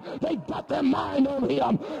time, they got their mind on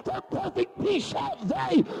Him. Their perfect peace have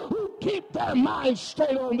they who keep their mind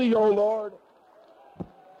stayed on Thee, O Lord.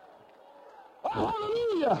 Oh,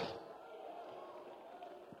 hallelujah.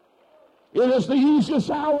 It is the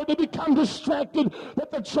easiest hour to become distracted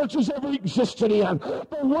that the church has ever existed in.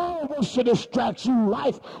 The world wants to distract you.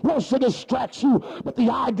 Life wants to distract you. But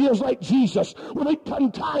the idea is like Jesus. When it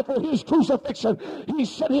come time for His crucifixion, He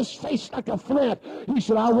set His face like a flint. He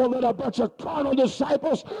said, I won't let a bunch of carnal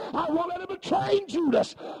disciples, I won't let them betray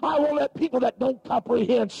Judas. I won't let people that don't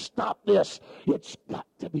comprehend stop this. It's got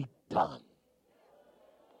to be done.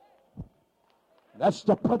 That's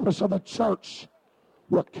the purpose of the church.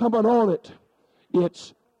 We're coming on it.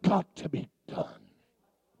 It's got to be done.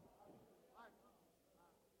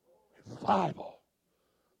 Revival,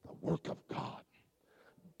 the work of God.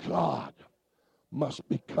 God must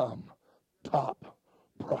become top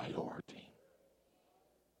priority.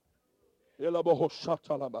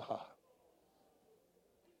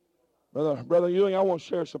 Brother Ewing, I want to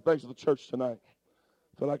share some things with the church tonight.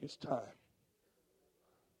 I feel like it's time.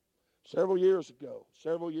 Several years ago,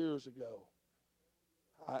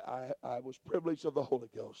 I was privileged of the Holy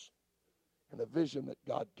Ghost and a vision that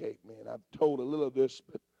God gave me. And I've told a little of this,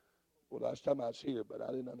 but last time I was here, but I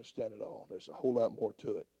didn't understand it all. There's a whole lot more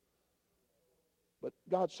to it. But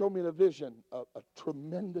God showed me in a vision a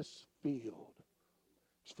tremendous field.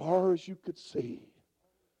 As far as you could see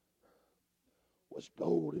was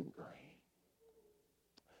gold and grain.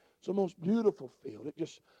 It's the most beautiful field. It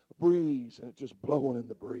just breathes, and it's just blowing in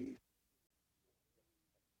the breeze.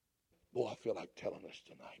 Boy, I feel like telling this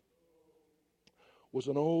tonight. Was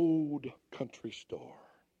an old country store.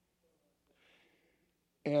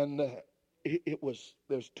 And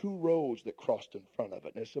there's two roads that crossed in front of it.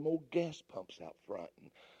 And there's some old gas pumps out front.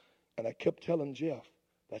 And I kept telling Jeff,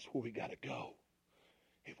 that's where we got to go.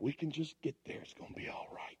 If we can just get there, it's going to be all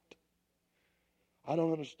right. I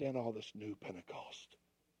don't understand all this new Pentecost.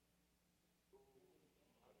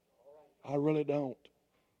 I really don't.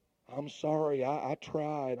 I'm sorry. I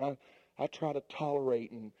tried. I try to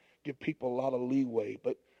tolerate and give people a lot of leeway,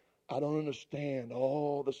 but I don't understand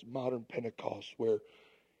all this modern Pentecost where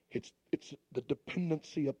it's the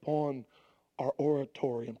dependency upon our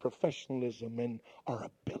oratory and professionalism and our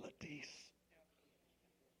abilities.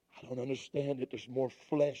 I don't understand it. There's more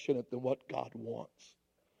flesh in it than what God wants.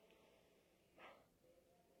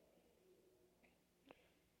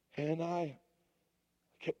 And I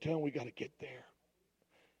kept telling we got to get there.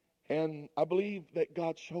 And I believe that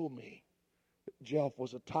God showed me that Jeff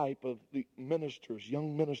was a type of the ministers,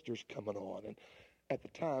 young ministers coming on. And at the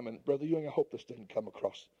time, and Brother Ewing, I hope this didn't come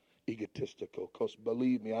across egotistical, because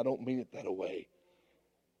believe me, I don't mean it that way.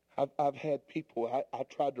 I've had people, I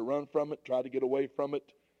tried to run from it, tried to get away from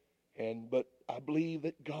it, but I believe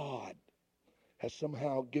that God has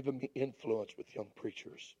somehow given me influence with young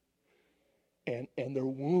preachers. And they're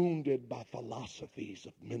wounded by philosophies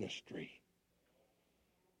of ministry.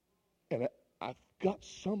 And I've got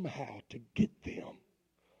somehow to get them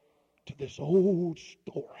to this old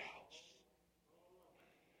storehouse.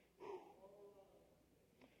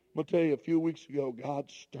 I'm going to tell you, a few weeks ago,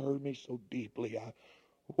 God stirred me so deeply. I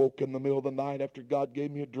woke in the middle of the night after God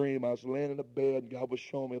gave me a dream. I was laying in a bed, and God was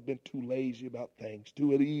showing me I've been too lazy about things,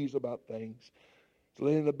 too at ease about things. I was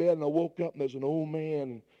laying in the bed, and I woke up, and there's an old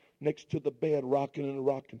man next to the bed rocking in a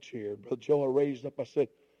rocking chair. Brother Joe, I raised up. I said,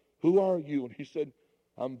 "Who are you?" And he said,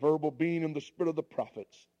 "I'm Verbal Bean in the spirit of the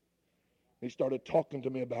prophets." He started talking to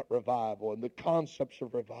me about revival and the concepts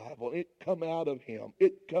of revival. It come out of him.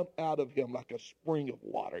 It come out of him like a spring of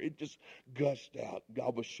water. It just gushed out.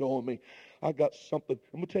 God was showing me I got something.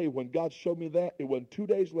 I'm going to tell you, when God showed me that, it wasn't 2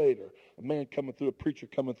 days later, a preacher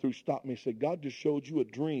coming through, stopped me and said, "God just showed you a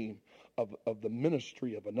dream of the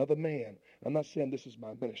ministry of another man." I'm not saying this is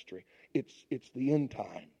my ministry. It's the end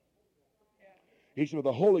time. He said,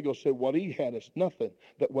 well, the Holy Ghost said what he had is nothing.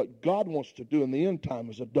 That what God wants to do in the end time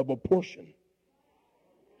is a double portion.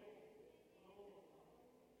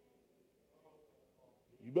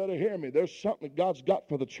 You better hear me. There's something that God's got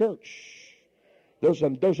for the church. There's a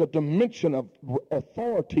dimension of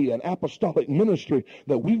authority and apostolic ministry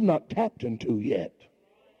that we've not tapped into yet.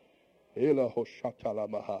 I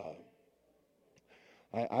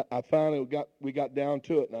finally we got down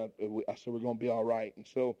to it, and I said we're going to be all right. And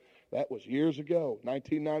so that was years ago,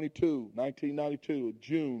 1992,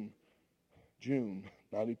 June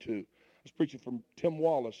 92. I was preaching from Tim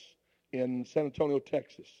Wallace in San Antonio,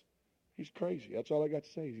 Texas. He's crazy. That's all I got to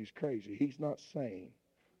say is he's crazy. He's not sane.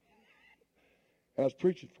 And I was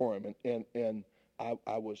preaching for him, and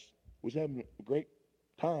I was having a great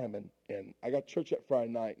time, and I got to church that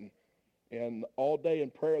Friday night, and all day in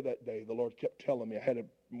prayer that day, the Lord kept telling me. I had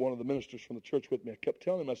one of the ministers from the church with me. I kept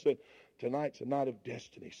telling him, I said, tonight's a night of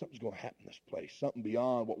destiny. Something's going to happen in this place, something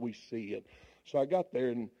beyond what we see. And so I got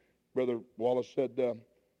there, and Brother Wallace said, I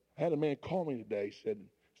had a man call me today. He said,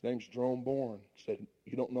 his name's Jerome Bourne. Said,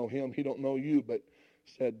 you don't know him, he don't know you, but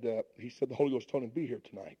he said the Holy Ghost told him to be here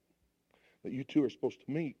tonight, that you two are supposed to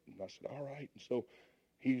meet. And I said, all right. And so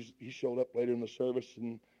he showed up later in the service,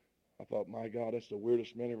 and I thought, my God, that's the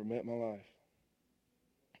weirdest man I ever met in my life.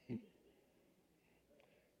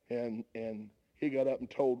 And he got up and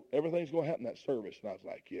told everything's going to happen in that service. And I was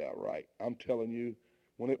like, yeah, right. I'm telling you,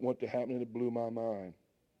 when it went to happening, it blew my mind.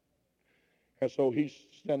 And so he's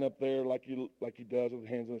standing up there like he does with his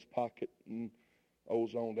hands in his pocket and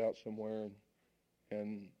ozoned out somewhere.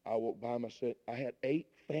 And I walked by him. I said, I had 8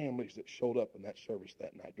 families that showed up in that service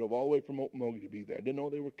that night. Drove all the way from Okmulgee to be there. Didn't know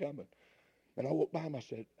they were coming. And I walked by him. I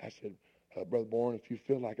said, Brother Bourne, if you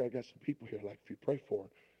feel like I got some people here, like if you pray for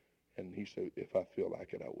them. And he said, if I feel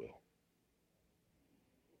like it, I will.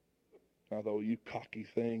 I thought, you cocky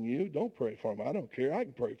thing, you don't pray for them. I don't care. I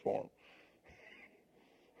can pray for them.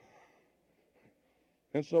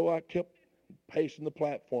 And so I kept pacing the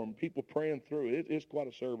platform, people praying through it. It's quite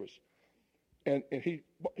a service. And he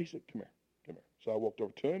said, come here. So I walked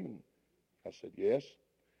over to him, and I said, yes.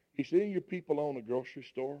 He said, your people own a grocery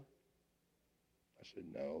store? I said,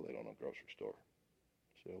 no, they don't own a grocery store.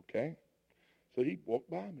 I said, okay. So he walked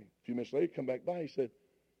by me. A few minutes later, he come back by. He said,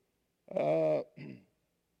 I'm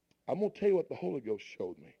going to tell you what the Holy Ghost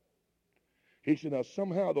showed me. He said, now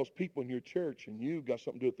somehow those people in your church and you got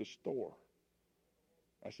something to do with the store.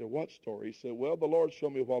 I said, what store? He said, well, the Lord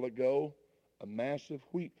showed me a while ago a massive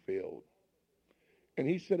wheat field. And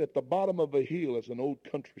he said, at the bottom of a hill is an old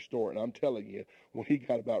country store. And I'm telling you, when he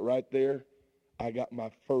got about right there, I got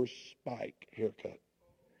my first spike haircut.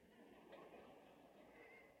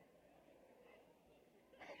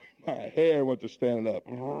 My hair went to standing up.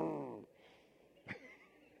 I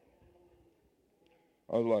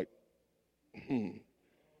was like,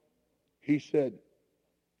 He said,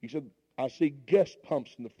 I see gas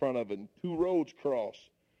pumps in the front of it and 2 roads cross.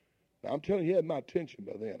 Now, I'm telling you, he had my attention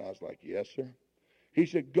by then. I was like, yes, sir. He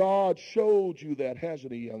said, God showed you that,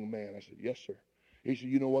 hasn't he, young man? I said, yes, sir. He said,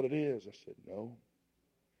 you know what it is? I said, no.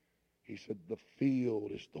 He said, the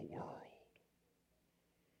field is the world.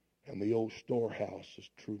 And the old storehouse is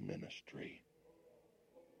true ministry.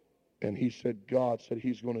 And he said, God said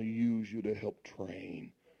he's going to use you to help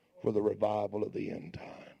train for the revival of the end time.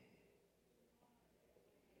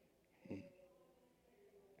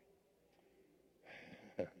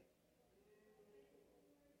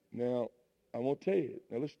 Now, I'm going to tell you.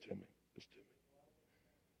 Now, listen to me.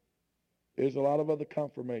 There's a lot of other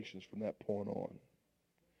confirmations from that point on.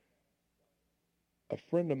 A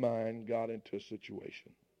friend of mine got into a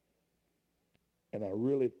situation, and I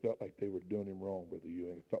really felt like they were doing him wrong, Brother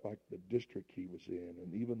Ewing. It felt like the district he was in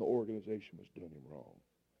and even the organization was doing him wrong.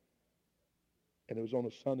 And it was on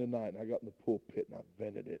a Sunday night, and I got in the pulpit, and I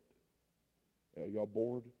vented it. Y'all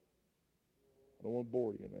bored? I don't want to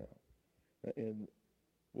bore you now. And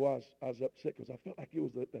Well, I was upset because I felt like it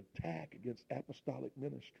was an attack against apostolic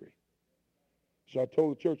ministry. So I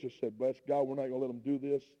told the church, I said, bless God, we're not going to let them do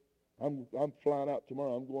this. I'm flying out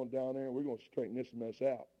tomorrow. I'm going down there, and we're going to straighten this mess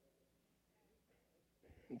out.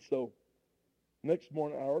 And so next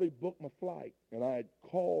morning, I already booked my flight, and I had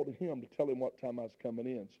called him to tell him what time I was coming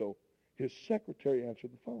in. So his secretary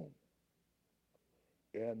answered the phone.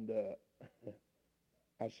 And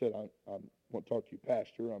I said, I want to talk to you,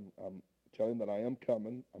 Pastor. I'm telling him that I am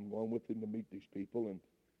coming. I'm going with him to meet these people.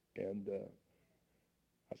 And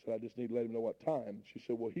I said, I just need to let him know what time. She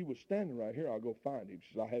said, well, he was standing right here. I'll go find him.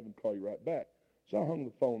 She said, I'll have him call you right back. So I hung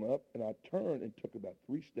the phone up, and I turned and took about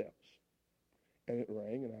 3 steps. And it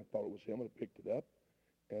rang, and I thought it was him, and I picked it up.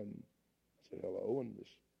 And I said, hello. And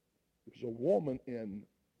there's a woman in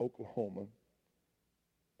Oklahoma.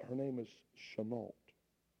 Her name is Chenault.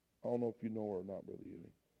 I don't know if you know her or not, Brother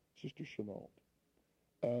Ewing. Sister Chenault.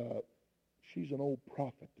 She's an old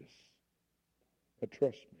prophetess. But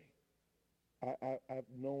trust me, I've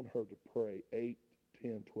known her to pray 8,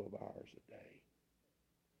 10, 12 hours a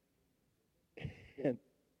day. And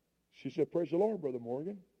she said, praise the Lord, Brother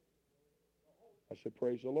Morgan. I said,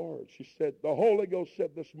 praise the Lord. She said, the Holy Ghost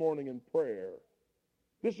said this morning in prayer,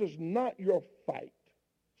 this is not your fight.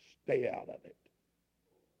 Stay out of it.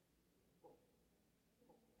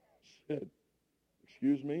 I said,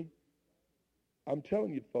 excuse me? I'm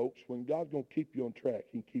telling you, folks, when God's going to keep you on track,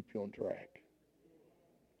 he can keep you on track.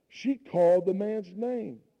 She called the man's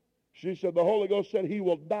name. She said, the Holy Ghost said he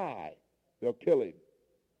will die. They'll kill him.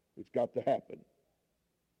 It's got to happen.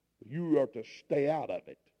 You are to stay out of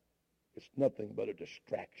it. It's nothing but a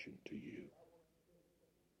distraction to you.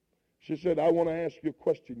 She said, I want to ask you a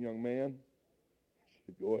question, young man. I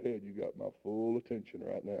said, go ahead. You got my full attention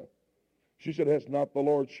right now. She said, has not the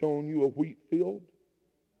Lord shown you a wheat field?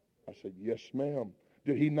 I said, yes, ma'am.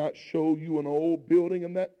 Did he not show you an old building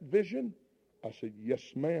in that vision? I said, yes,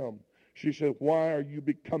 ma'am. She said, why are you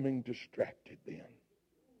becoming distracted then?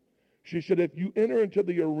 She said, if you enter into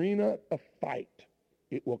the arena of fight,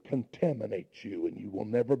 it will contaminate you and you will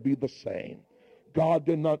never be the same. God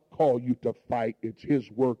did not call you to fight. It's his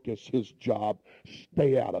work. It's his job.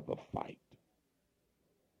 Stay out of the fight.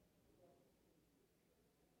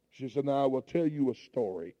 She said, now I will tell you a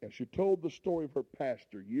story. And she told the story of her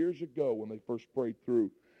pastor years ago when they first prayed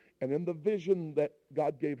through. And in the vision that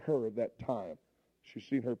God gave her at that time, she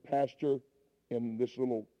seen her pastor in this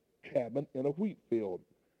little cabin in a wheat field.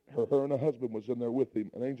 Her and her husband was in there with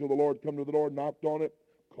him. An angel of the Lord come to the door, knocked on it,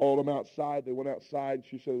 called them outside. They went outside.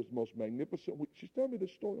 She said it was the most magnificent wheat. She's telling me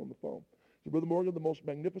this story on the phone. She said, Brother Morgan, the most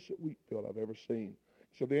magnificent wheat field I've ever seen.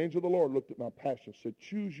 So the angel of the Lord looked at my pastor and said,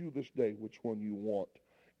 choose you this day which one you want.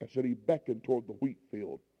 And said he beckoned toward the wheat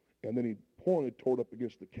field. And then he pointed toward up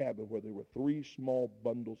against the cabin where there were 3 small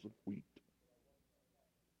bundles of wheat.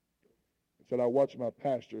 He said, I watched my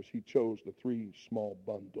pastor as he chose the 3 small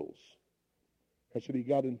bundles. I said he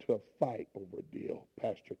got into a fight over a deal.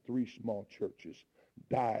 Pastored 3 small churches.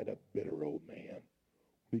 Died a bitter old man.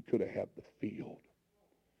 He could have had the field.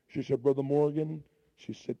 She said, Brother Morgan,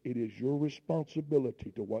 she said, it is your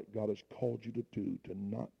responsibility to what God has called you to do to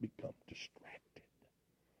not become distracted.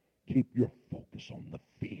 Keep your focus on the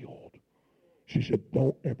field. She said,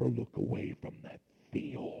 don't ever look away from that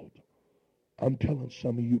field. I'm telling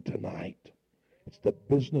some of you tonight, it's the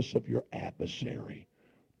business of your adversary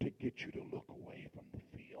to get you to look away from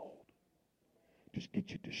the field. Just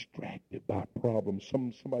get you distracted by problems.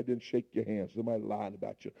 Somebody didn't shake your hand. Somebody lied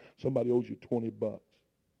about you. Somebody owes you $20.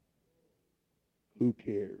 Who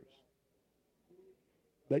cares?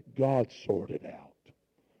 Let God sort it out.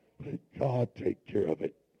 Let God take care of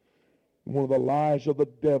it. One of the lies of the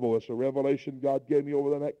devil, it's a revelation God gave me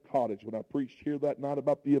over in that cottage when I preached here that night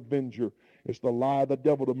about the avenger. It's the lie of the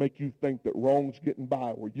devil to make you think that wrong's getting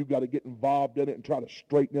by, where you got to get involved in it and try to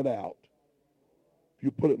straighten it out. If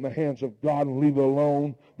you put it in the hands of God and leave it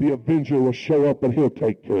alone, the avenger will show up and he'll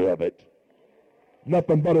take care of it.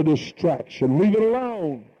 Nothing but a distraction. Leave it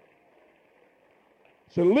alone.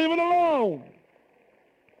 So leave it alone.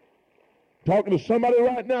 Talking to somebody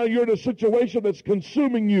right now, you're in a situation that's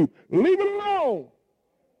consuming you. Leave it alone.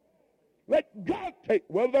 Let God take,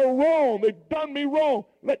 well, they're wrong. They've done me wrong.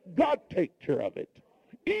 Let God take care of it.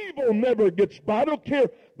 Evil never gets by. I don't care.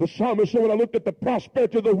 The psalmist said, when I looked at the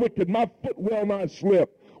prosperity of the wicked, my foot well nigh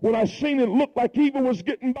slipped. When I seen it look like evil was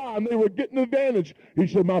getting by and they were getting advantage, he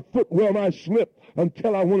said, my foot well nigh slipped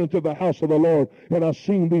until I went into the house of the Lord and I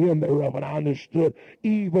seen the end thereof, and I understood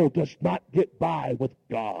evil does not get by with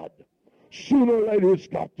God. Sooner or later, it's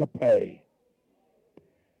got to pay.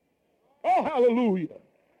 Oh, hallelujah.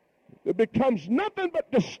 It becomes nothing but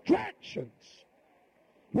distractions.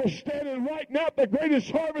 We're standing right now at the greatest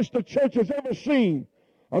harvest the church has ever seen.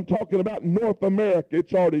 I'm talking about North America.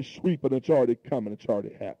 It's already sweeping. It's already coming. It's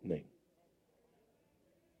already happening.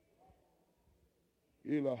 I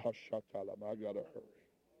got to hurry.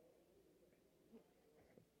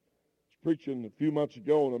 I was preaching a few months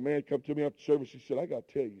ago, and a man come to me after service. He said, I got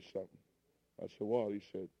to tell you something. I said, what? He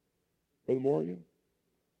said, Brother Morgan,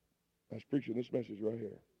 I was preaching this message right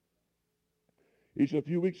here. He said, a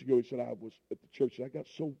few weeks ago, he said, I was at the church, and I got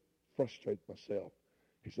so frustrated myself.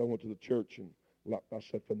 He said, I went to the church and locked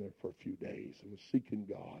myself in there for a few days and was seeking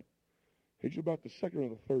God. He said, about the second or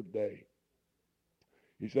the third day,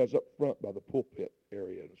 he said, I was up front by the pulpit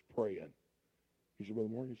area and was praying. He said, Brother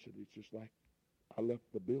Morgan, he said, it's just like I left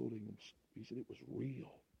the building. And he said, it was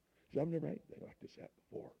real. He said, I've never had anything like this happen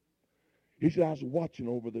before. He said, I was watching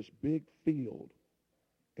over this big field.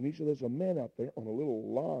 And he said, there's a man out there on a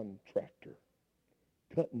little lawn tractor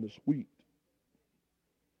cutting this wheat.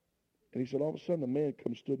 And he said, all of a sudden, a man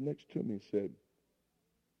come stood next to me and said,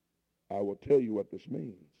 I will tell you what this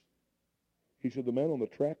means. He said, the man on the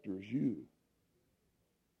tractor is you.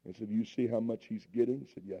 And said, you see how much he's getting? He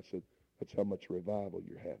said, yeah. I said, that's how much revival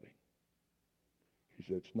you're having. He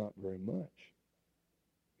said, it's not very much.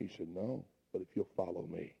 He said, no, but if you'll follow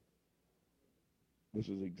me. This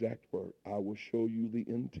is exact word. I will show you the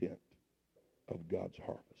intent of God's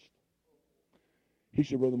harvest. He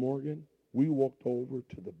said, Brother Morgan, we walked over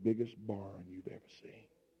to the biggest barn you've ever seen.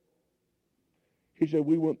 He said,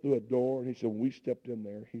 we went through a door, and he said, when we stepped in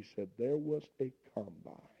there, he said, there was a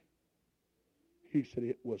combine. He said,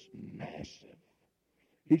 it was massive.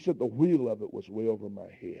 He said, the wheel of it was way over my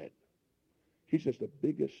head. He says, the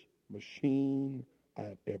biggest machine I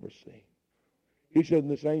have ever seen. He said,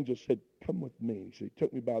 and this angel said, come with me. He said, he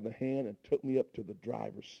took me by the hand and took me up to the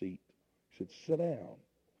driver's seat. He said, sit down.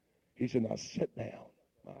 He said, now sit down.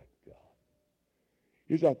 My God.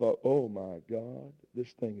 He said, I thought, oh my God,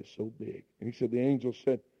 this thing is so big. And he said, the angel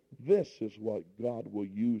said, this is what God will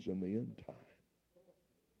use in the end time.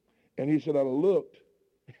 And he said, I looked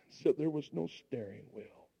and said, there was no steering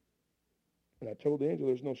wheel. And I told the angel,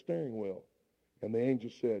 there's no steering wheel. And the angel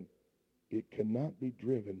said, it cannot be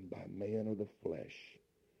driven by man or the flesh.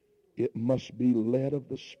 It must be led of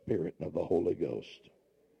the Spirit and of the Holy Ghost.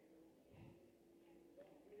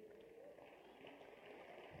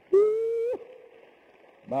 Woo!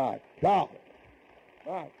 My God.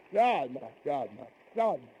 My God, my God, my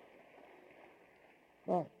God.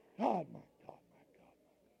 My God, my God, my God.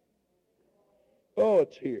 Oh,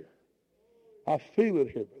 it's here. I feel it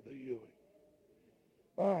here, Brother Ewing.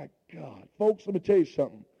 My God. Folks, let me tell you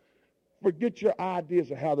something. Forget your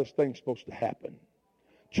ideas of how this thing's supposed to happen.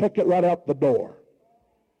 Check it right out the door.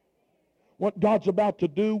 What God's about to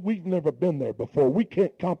do, we've never been there before. We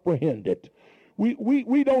can't comprehend it.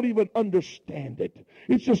 We don't even understand it.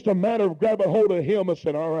 It's just a matter of grabbing hold of Him and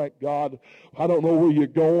saying, all right, God, I don't know where you're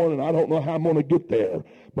going, and I don't know how I'm going to get there,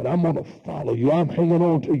 but I'm going to follow you. I'm hanging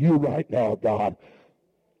on to you right now, God.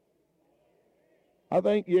 I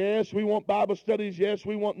think, yes, we want Bible studies. Yes,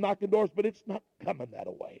 we want knocking doors, but it's not coming that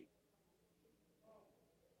way.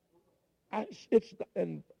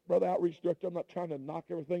 And Brother Outreach Director, I'm not trying to knock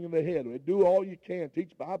everything in the head. Do all you can.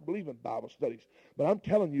 Teach. I believe in Bible studies. But I'm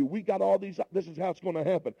telling you, we got all these. This is how it's going to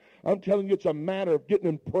happen. I'm telling you, it's a matter of getting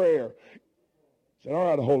in prayer. Say, all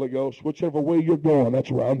right, Holy Ghost, whichever way you're going, that's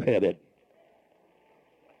where I'm headed.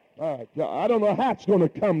 All right. I don't know how it's going to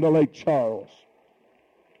come to Lake Charles.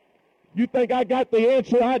 You think I got the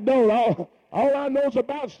answer? I don't. All I know is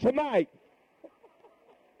about tonight.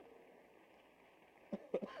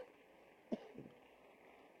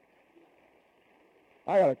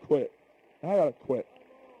 I got to quit.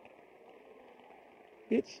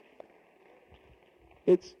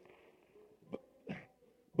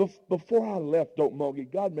 Before I left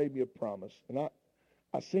Okmulgee, God made me a promise. And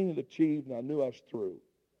I seen it achieved, and I knew I was through.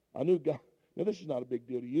 I knew God. Now, this is not a big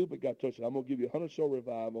deal to you, but God told me, I'm going to give you a 100-soul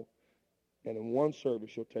revival, and in one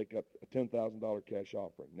service, you'll take up a $10,000 cash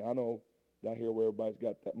offering. Now, I know down here where everybody's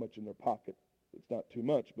got that much in their pocket, it's not too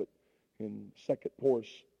much, but in second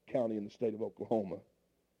poorest county in the state of Oklahoma,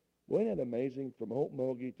 well, isn't that amazing? From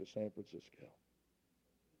Okmulgee to San Francisco.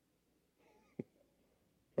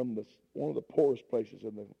 From one of the poorest places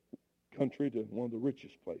in the country to one of the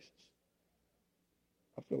richest places.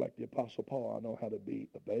 I feel like the Apostle Paul. I know how to be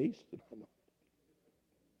abased.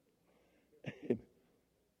 And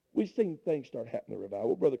we've seen things start happening in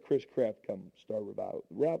revival. Brother Chris Kraft come start revival.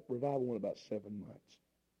 Revival went about 7 months.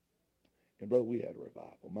 And brother, we had a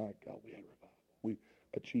revival. My God, we had a revival. We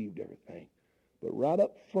achieved everything. But right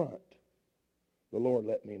up front, the Lord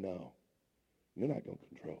let me know, you're not going to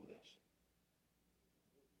control this.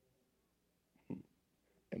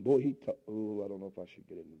 And boy, I don't know if I should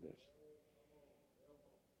get into this.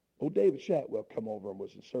 Oh, David Shatwell come over and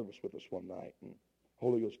was in service with us one night, and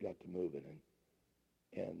Holy Ghost got to moving,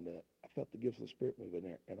 and I felt the gifts of the Spirit moving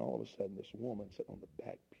there. And all of a sudden, this woman sitting on the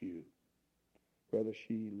back pew, brother,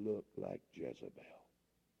 she looked like Jezebel.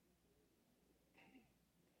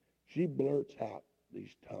 She blurts out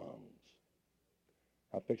these tongues.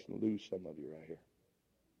 I'm fixing to lose some of you right here.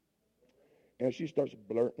 And she starts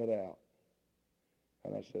blurting it out.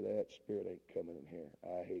 And I said, that spirit ain't coming in here.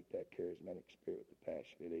 I hate that charismatic spirit with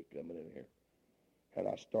passion. It ain't coming in here. And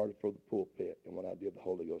I started for the pulpit. And when I did, the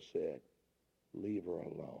Holy Ghost said, leave her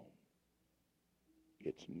alone.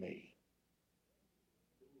 It's me.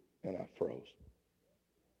 And I froze.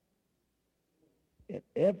 And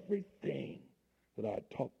everything that I had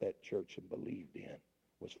taught that church and believed in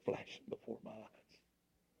was flashing before my eyes.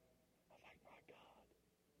 I was like, my God.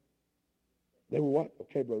 They were what?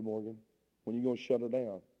 Okay, Brother Morgan, when you going to shut her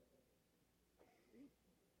down?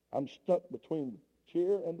 I'm stuck between the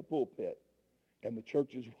chair and the pulpit, and the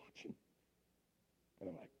church is watching. And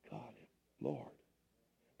I'm like, God, Lord.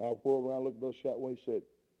 I whirled around, looked at Brother Shatway, said,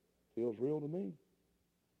 feels real to me.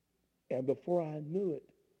 And before I knew it,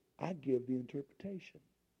 I give the interpretation.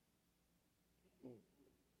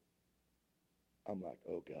 I'm like,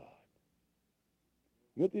 oh, God.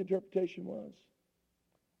 You know what the interpretation was?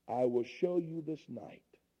 I will show you this night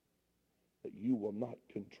that you will not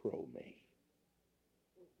control me.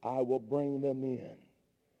 I will bring them in.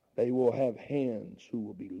 They will have hands who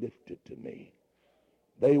will be lifted to me.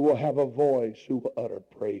 They will have a voice who will utter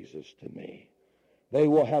praises to me. They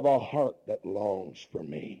will have a heart that longs for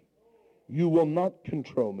me. You will not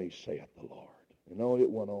control me, saith the Lord. You know, it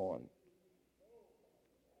went on.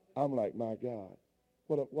 I'm like, my God,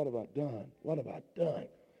 what have I done? What have I done?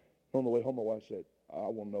 On the way home, my wife said, I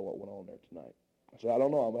want to know what went on there tonight. I said, I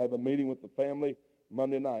don't know. I'm going to have a meeting with the family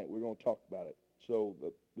Monday night. We're going to talk about it. So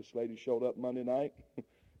this lady showed up Monday night.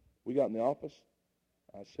 We got in the office.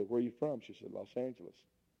 I said, where are you from? She said, Los Angeles.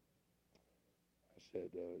 I said,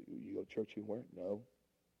 you go to church anywhere? No.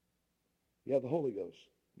 You have the Holy Ghost?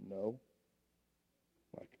 No.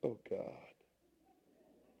 I'm like, oh, God.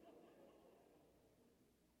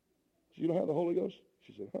 So you don't have the Holy Ghost?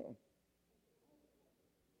 She said, huh.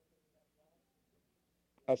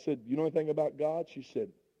 I said, you know anything about God? She said,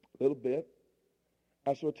 a little bit.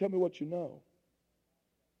 I said, well, tell me what you know.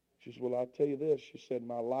 She said, well, I'll tell you this. She said,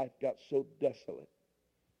 my life got so desolate.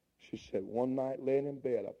 She said, one night laying in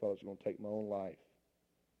bed, I thought I was going to take my own life.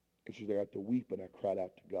 And she said, I got to weep, and I cried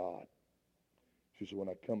out to God. She said, when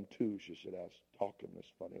I come to, she said, I was talking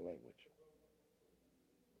this funny language.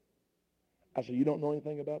 I said, you don't know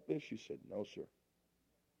anything about this? She said, no, sir.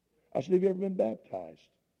 I said, have you ever been baptized?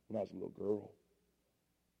 When I was a little girl.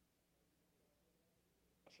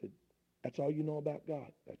 I said, that's all you know about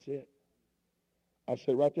God? That's it. I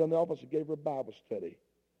said, right there in the office, I gave her a Bible study.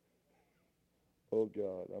 Oh,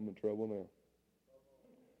 God, I'm in trouble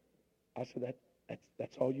now. I said,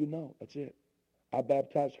 that's all you know. That's it. I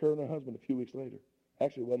baptized her and her husband a few weeks later.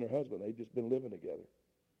 Actually, it wasn't her husband. They'd just been living together.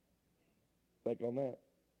 Think on that.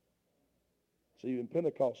 See, in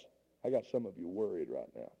Pentecost, I got some of you worried right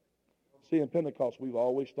now. See, in Pentecost, we've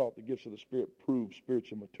always thought the gifts of the Spirit prove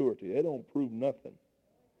spiritual maturity. They don't prove nothing.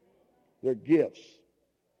 They're gifts.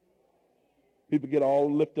 People get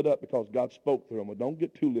all lifted up because God spoke through them. Well, don't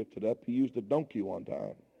get too lifted up. He used a donkey one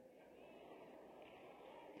time.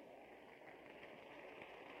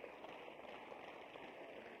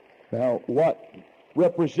 Now, what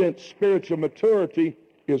represents spiritual maturity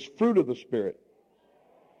is fruit of the Spirit.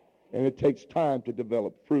 And it takes time to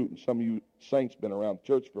develop fruit. And some of you saints been around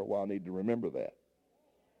church for a while need to remember that.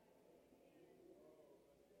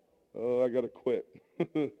 Oh, I got to quit.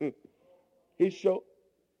 He's so,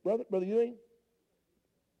 Brother Ewing,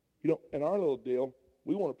 you know, in our little deal,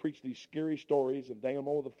 we want to preach these scary stories and dang them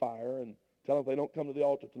over the fire and tell them if they don't come to the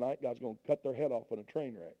altar tonight, God's going to cut their head off in a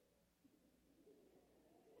train wreck.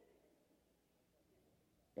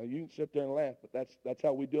 Now, you can sit there and laugh, but that's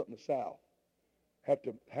how we do it in the South. Have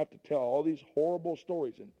to tell all these horrible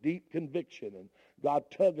stories and deep conviction and God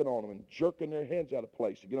tugging on them and jerking their heads out of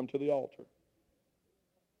place to get them to the altar.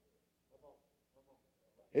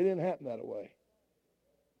 It didn't happen that way.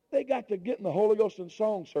 They got to get in the Holy Ghost in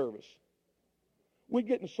song service. We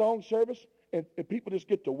get in song service and people just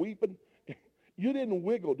get to weeping. You didn't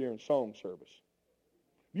wiggle during song service.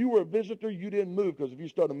 If you were a visitor, you didn't move because if you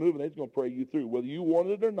started moving, they was going to pray you through. Whether you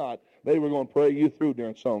wanted it or not, they were going to pray you through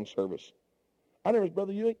during song service. I never,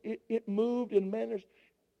 Brother Ewing, it moved in manners.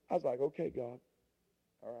 I was like, okay, God.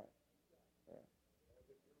 All right.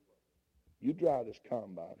 You drive this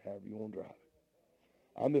combine however you want to drive it.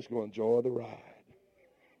 I'm just going to enjoy the ride.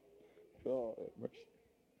 God have mercy.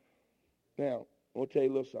 Now, I want to tell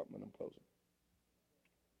you a little something and I'm closing.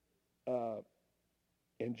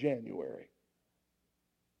 In January,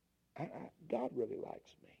 God really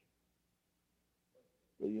likes me.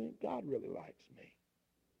 Really, God really likes me.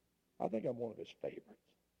 I think I'm one of his favorites.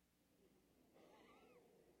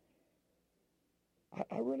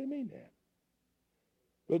 I really mean that.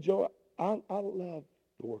 But Joe, I love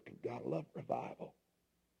the work of God. I love revival.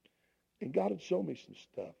 And God had shown me some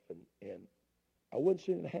stuff, and I wasn't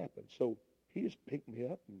seeing it happen. So he just picked me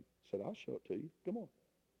up and said, I'll show it to you. Come on.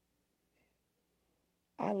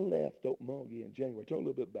 I left Okmulgee in January. Tell a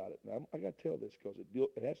little bit about it. Now, I got to tell this because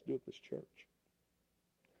it has to do with this church.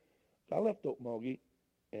 So I left Okmulgee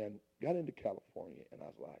and got into California, and I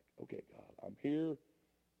was like, okay, God, I'm here.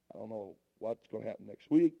 I don't know what's going to happen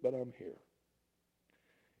next week, but I'm here.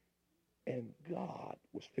 And God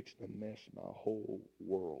was fixing to mess my whole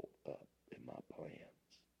world up in my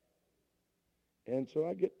plans. And so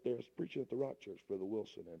I get there, I was preaching at the Rock Church for the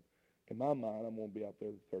Wilson, and in my mind, I'm going to be out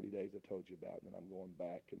there the 30 days I told you about, and then I'm going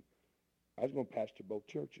back, and I was going to pastor both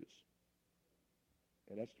churches.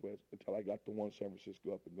 And that's the way until I got the one in San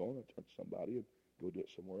Francisco up and going, I turned to somebody and go do it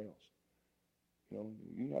somewhere else. You know,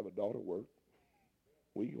 you can have a daughter work.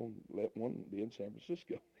 We going to let one be in San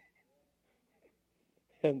Francisco.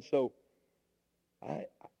 And so I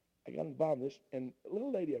got involved in this, and a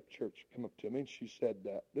little lady at church came up to me, and she said,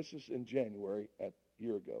 this is in January a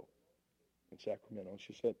year ago in Sacramento, and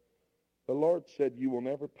she said, the Lord said you will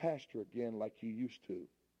never pastor again like you used to.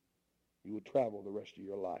 You would travel the rest of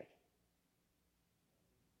your life.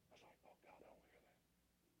 I was like, oh, God, I don't hear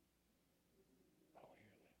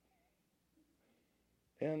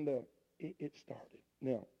that. I don't hear that. And it started.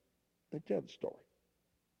 Now, let me tell the story.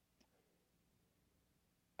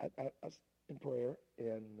 I was in prayer,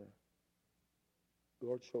 and the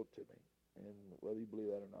Lord showed it to me. And whether you believe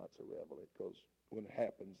that or not, it's irrelevant, because when it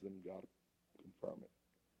happens, then God will confirm it.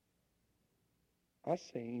 I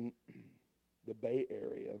seen the Bay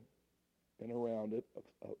Area and around it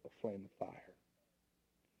a flame of fire.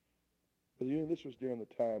 But you know, this was during the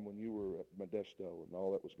time when you were at Modesto and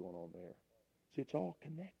all that was going on there. See, it's all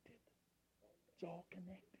connected. It's all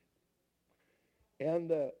connected.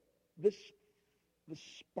 And this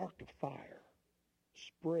spark of fire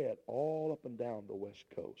spread all up and down the West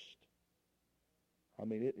Coast. I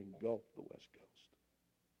mean, it engulfed the West Coast.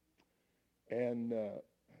 And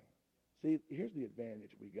see, here's the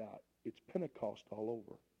advantage we got. It's Pentecost all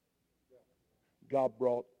over. God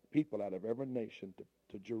brought people out of every nation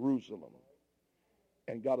to Jerusalem.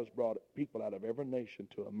 And God has brought people out of every nation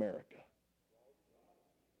to America.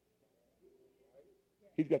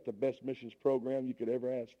 He's got the best missions program you could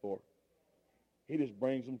ever ask for. He just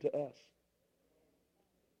brings them to us.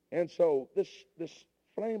 And so this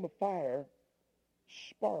flame of fire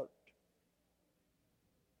sparked.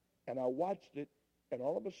 And I watched it, and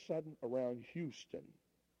all of a sudden around Houston,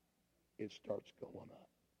 it starts going up.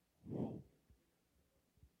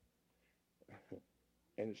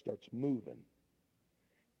 And it starts moving.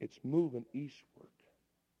 It's moving eastward.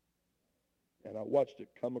 And I watched it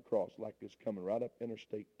come across like it's coming right up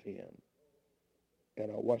Interstate 10.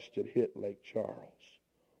 And I watched it hit Lake Charles.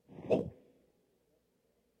 Whoa.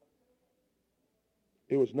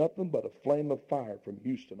 It was nothing but a flame of fire from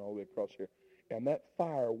Houston all the way across here. And that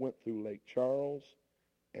fire went through Lake Charles,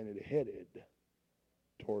 and it headed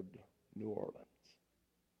toward New Orleans.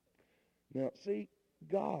 Now, see,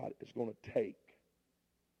 God is going to take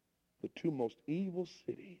the two most evil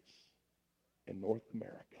cities in North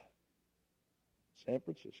America, San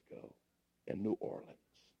Francisco and New Orleans,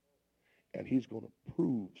 and he's going to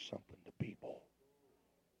prove something to people.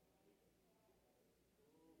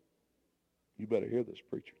 You better hear this,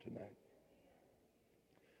 preacher, tonight.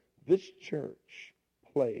 This church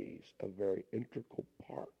plays a very integral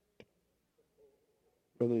part.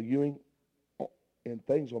 Brother Ewing, in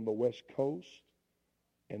things on the West Coast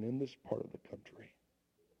and in this part of the country.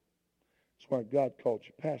 That's why God called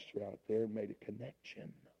you pastor out there and made a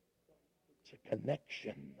connection. It's a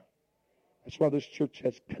connection. That's why this church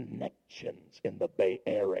has connections in the Bay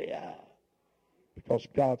Area. Because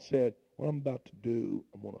God said, what I'm about to do,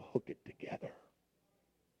 I'm going to hook it together.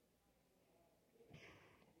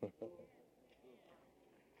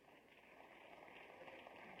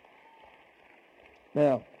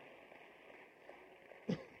 Now,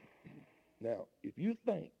 if you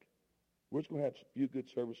think we're just going to have a few good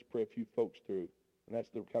services, pray a few folks through, and that's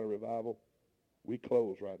the kind of revival, we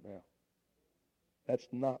close right now. That's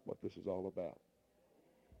not what this is all about.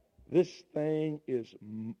 This thing is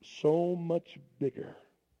so much bigger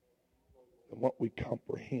than what we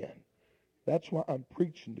comprehend. That's why I'm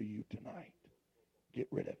preaching to you tonight. Get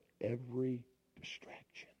rid of every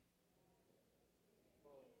distraction.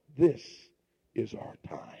 This is our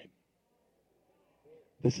time.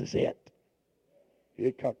 This is it.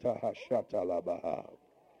 This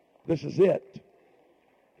is it.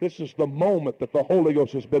 This is the moment that the Holy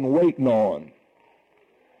Ghost has been waiting on.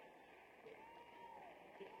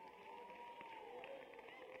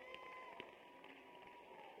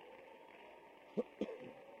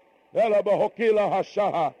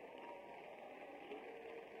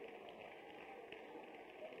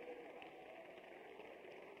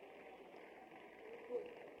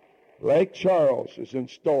 Lake Charles is in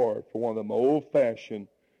store for one of them old-fashioned,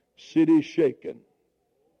 city-shaking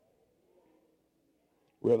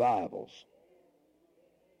revivals.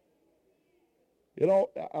 I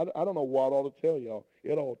don't know what all to tell y'all.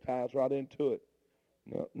 It all ties right into it.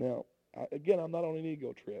 Now, again, I'm not on an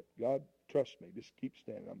ego trip. God, trust me. Just keep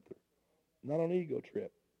standing. I'm through. Not on an ego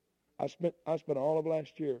trip. I spent all of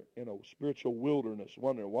last year in a spiritual wilderness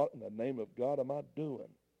wondering, what in the name of God am I doing?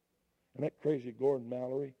 And that crazy Gordon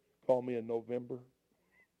Mallory called me in November.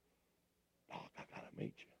 Doc, I got to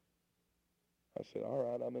meet you. I said, all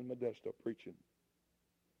right, I'm in Modesto preaching.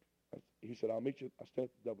 He said, I'll meet you. I stayed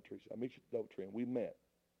at the Doubletree. I'll meet you at the Doubletree. And we met.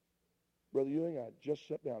 Brother Ewing, I just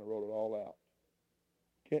sat down and wrote it all out.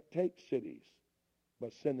 Can't take cities by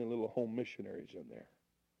sending little home missionaries in there.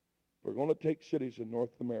 If we're going to take cities in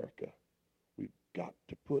North America, we've got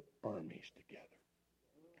to put armies together.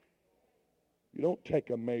 You don't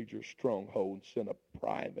take a major stronghold and send a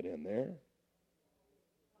private in there.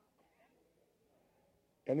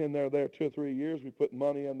 And then they're there 2 or 3 years. We put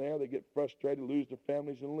money in there. They get frustrated, lose their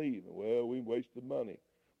families, and leave. Well, we wasted money.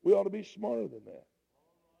 We ought to be smarter than that.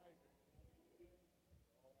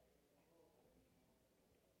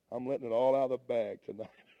 I'm letting it all out of the bag tonight.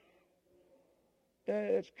 Yeah,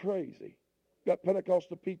 it's crazy. Got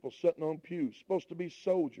Pentecostal people sitting on pews, supposed to be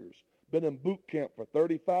soldiers, been in boot camp for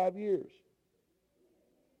 35 years.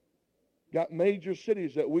 Got major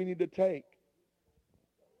cities that we need to take.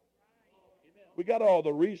 We got all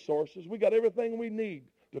the resources. We got everything we need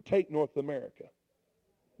to take North America.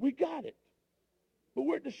 We got it. But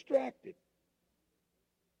we're distracted.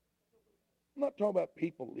 I'm not talking about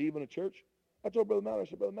people leaving a church. I told Brother Mallory, I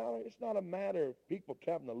said, Brother Mallory, it's not a matter of people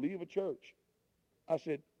having to leave a church. I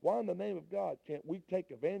said, why in the name of God can't we take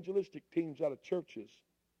evangelistic teams out of churches?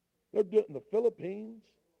 They're doing it in the Philippines.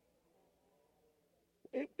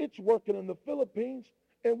 It's working in the Philippines.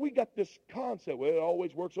 And we got this concept, well, it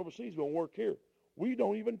always works overseas, it won't work here. We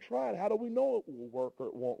don't even try it. How do we know it will work or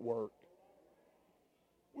it won't work?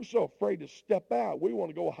 We're so afraid to step out. We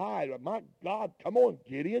want to go hide. My God, come on,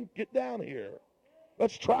 Gideon, get down here.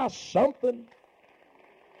 Let's try something.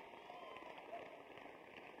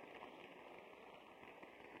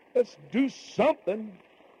 Let's do something.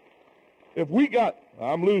 If we got,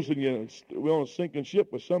 I'm losing you. We're on a sinking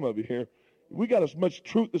ship with some of you here. We got as much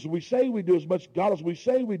truth as we say we do, as much God as we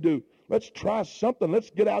say we do. Let's try something. Let's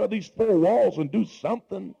get out of these 4 walls and do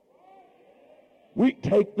something. We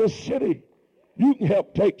can take this city. You can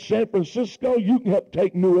help take San Francisco. You can help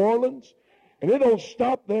take New Orleans. And it don't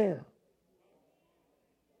stop there.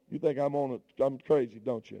 You think I'm crazy,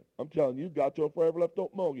 don't you? I'm telling you, God told forever left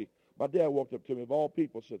Okmulgee. My dad walked up to me, of all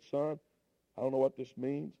people, said, son, I don't know what this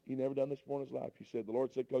means. He never done this before in his life. He said, the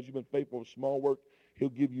Lord said, because you've been faithful with small work, he'll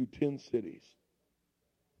give you 10 cities.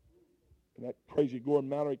 And that crazy Gordon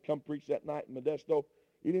Mallory come preach that night in Modesto.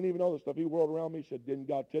 He didn't even know this stuff. He whirled around me. He said, didn't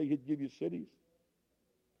God tell you he'd give you cities?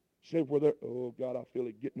 He said, oh, God, I feel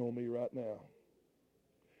it getting on me right now.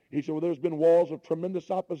 He said, well, there's been walls of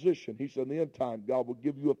tremendous opposition. He said, in the end time, God will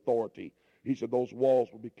give you authority. He said, those walls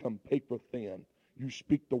will become paper thin. You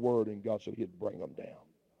speak the word, and God said he'd bring them down.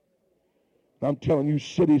 I'm telling you,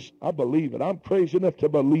 cities, I believe it. I'm crazy enough to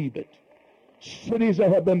believe it. Cities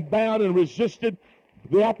that have been bound and resisted,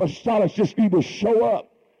 the apostolics just need to show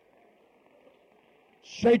up.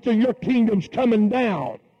 Satan, your kingdom's coming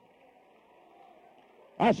down.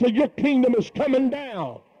 I said, your kingdom is coming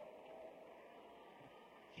down.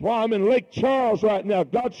 That's why I'm in Lake Charles right now.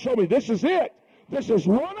 God showed me this is it. This is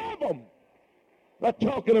one of them. Not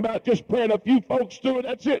talking about just praying a few folks through it.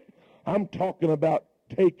 That's it. I'm talking about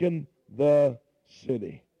taking the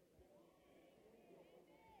city.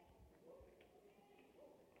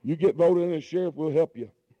 You get voted in as sheriff, we'll help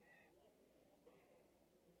you.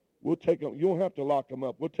 We'll take them. You don't have to lock them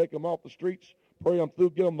up. We'll take them off the streets, pray them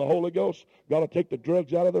through, get them the Holy Ghost. Got to take the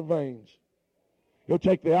drugs out of their veins. He'll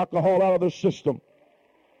take the alcohol out of their system.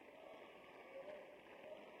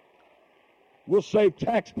 We'll save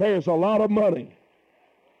taxpayers a lot of money.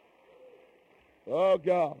 Oh,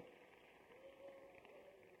 God.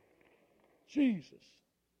 Jesus.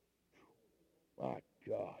 My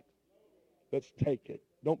God. Let's take it.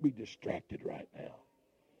 Don't be distracted right now.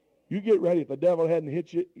 You get ready. If the devil hadn't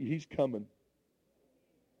hit you, he's coming.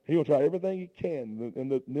 He'll try everything he can in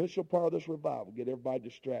the initial part of this revival, get everybody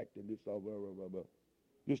distracted.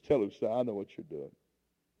 Just tell him, I know what you're doing.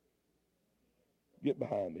 Get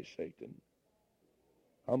behind me, Satan.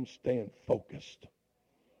 I'm staying focused.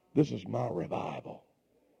 This is my revival.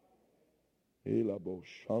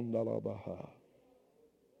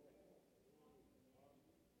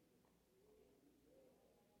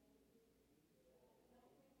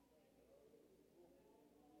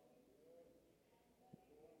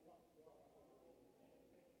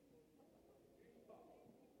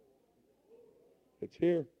 It's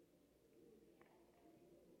here.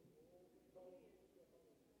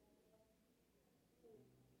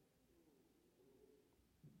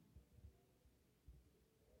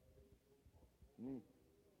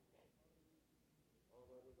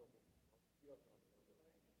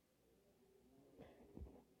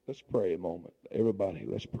 Let's pray a moment. Everybody,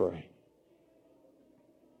 let's pray.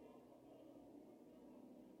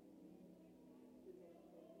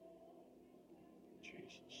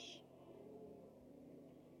 Jesus.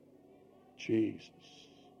 Jesus.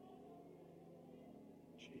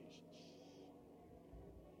 Jesus.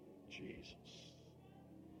 Jesus.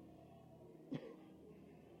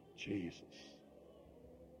 Jesus.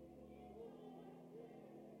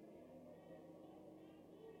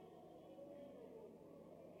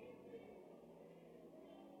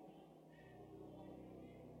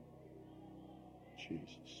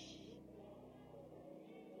 Jesus.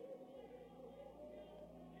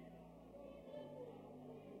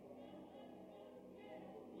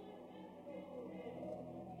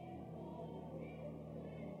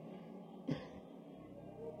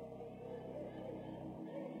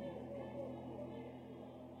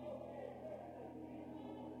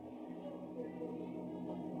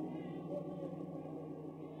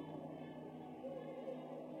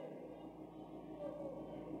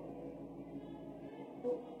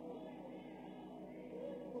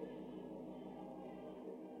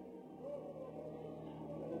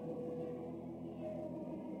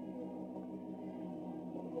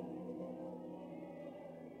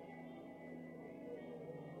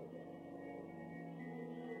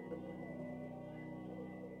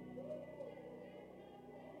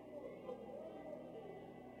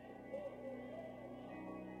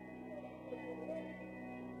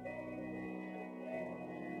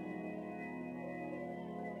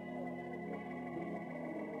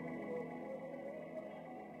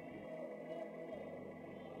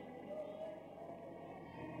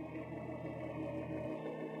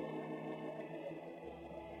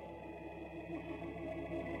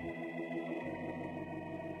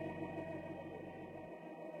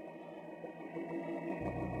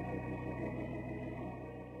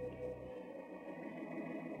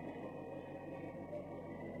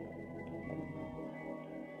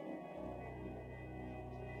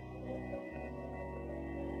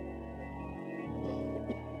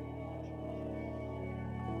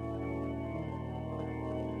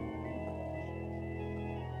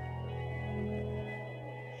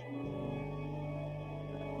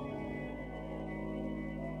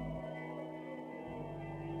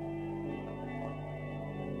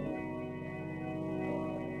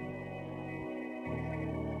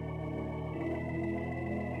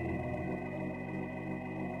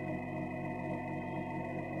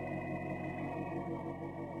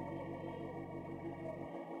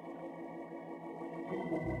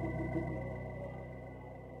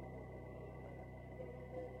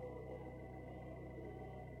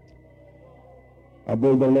 I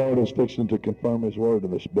believe the Lord is fixing to confirm his word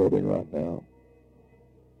in this building right now.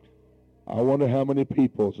 I wonder how many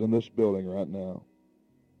people's in this building right now.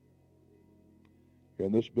 You're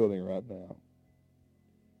in this building right now.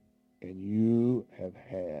 And you have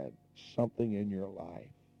had something in your life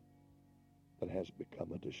that has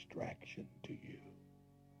become a distraction to you.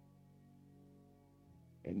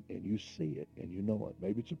 And you see it and you know it.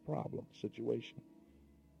 Maybe it's a problem, situation,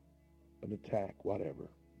 an attack, whatever.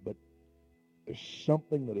 But there's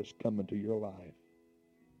something that has come into your life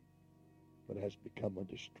that has become a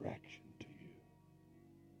distraction to you.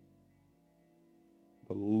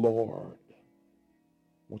 The Lord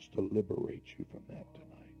wants to liberate you from that tonight.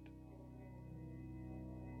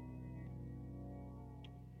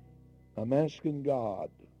 I'm asking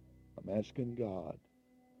God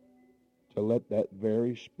to let that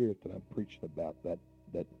very spirit that I'm preaching about, that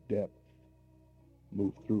depth,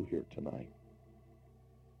 move through here tonight.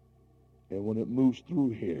 And when it moves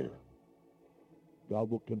through here, God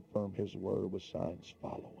will confirm his word with signs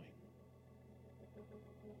following.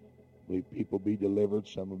 believe people be delivered.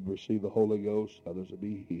 Some will receive the Holy Ghost. Others will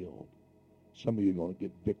be healed. Some of you are going to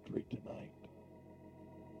get victory tonight.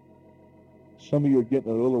 Some of you are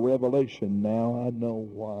getting a little revelation now. I know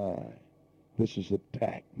why this has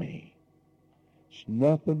attacked me. It's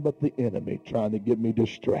nothing but the enemy trying to get me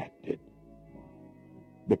distracted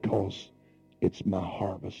because it's my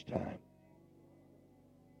harvest time.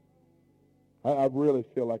 I really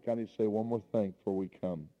feel like I need to say one more thing before we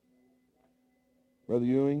come. Brother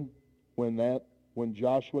Ewing, when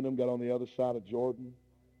Joshua and them got on the other side of Jordan,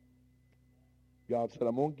 God said,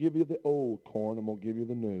 I'm going to give you the old corn, I'm going to give you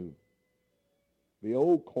the new. The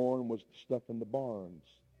old corn was the stuff in the barns.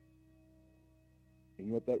 And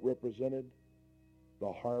you know what that represented?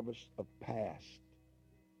 The harvest of past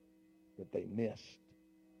that they missed.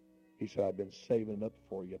 He said, I've been saving it up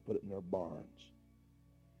for you. Put it in their barns.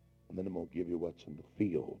 And then I'm going to give you what's in the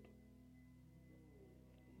field.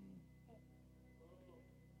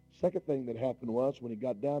 Second thing that happened was when he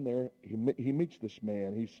got down there, he meets this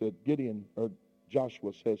man. He said,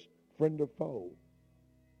 Joshua says, friend or foe?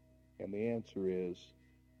 And the answer is,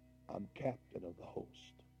 I'm captain of the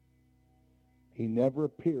host. He never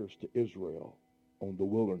appears to Israel on the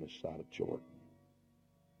wilderness side of Jordan.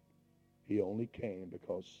 He only came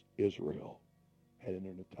because Israel had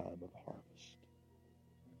entered a time of harvest.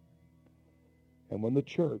 And when the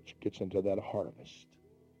church gets into that harvest,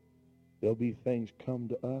 there'll be things come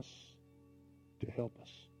to us to help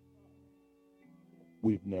us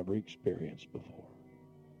we've never experienced before.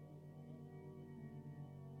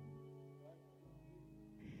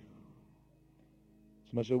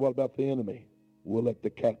 Somebody said, what about the enemy? We'll let the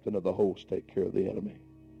captain of the host take care of the enemy.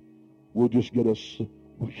 We'll just get a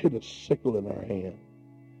sickle in our hand.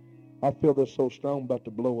 I feel this so strong, I'm about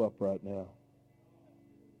to blow up right now.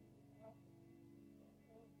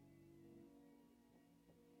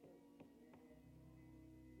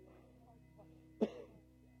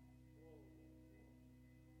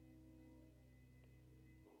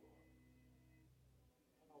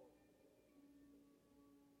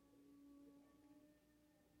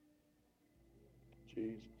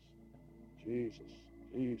 Jesus, Jesus,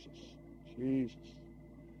 Jesus, Jesus,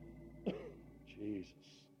 Jesus.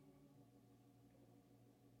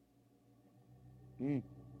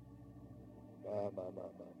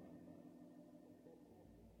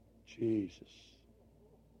 Jesus,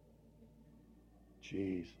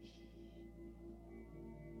 Jesus.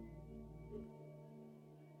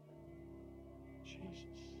 Jesus.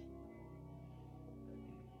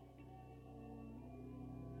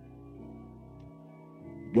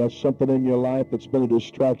 Got something in your life that's been a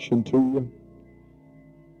distraction to you?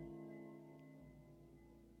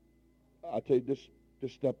 I tell you, just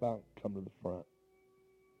step out, come to the front.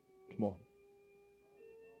 Come on.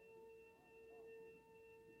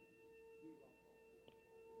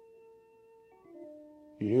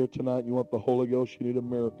 You're here tonight, you want the Holy Ghost, you need a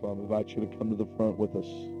miracle. I invite you to come to the front with us.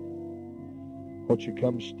 Won't you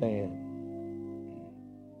come stand?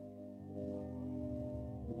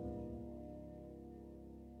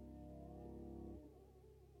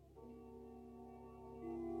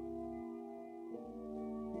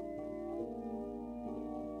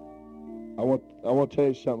 I want to tell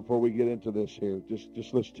you something before we get into this here.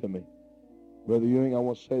 Just listen to me. Brother Ewing, I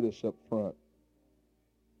want to say this up front.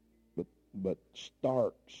 But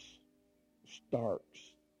Starks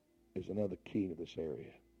is another key to this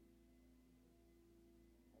area.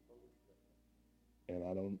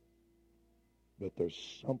 And but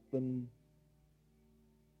there's something,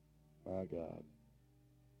 my God,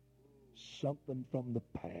 something from the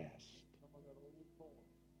past.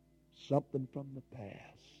 Something from the past.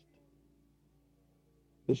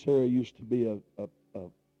 This area used to be a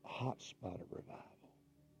hot spot of revival.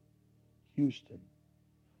 Houston.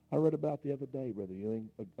 I read about the other day, Brother Ewing,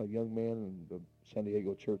 a young man in the San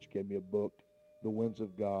Diego church gave me a book, The Winds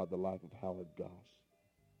of God, The Life of Howard Goss.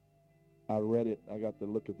 I read it, I got to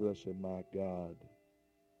look at this and my God,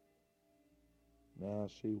 now I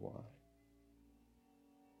see why.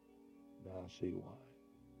 Now I see why.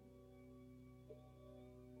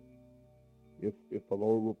 If the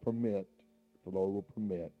Lord will permit,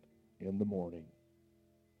 in the morning,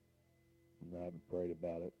 and I haven't prayed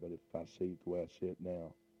about it, but if I see it the way I see it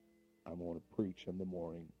now, I'm going to preach in the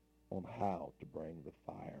morning on how to bring the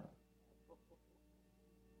fire.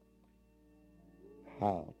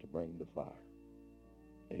 How to bring the fire.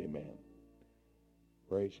 Amen.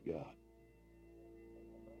 Praise God.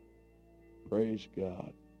 Praise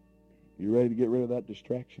God. You ready to get rid of that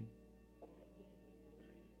distraction?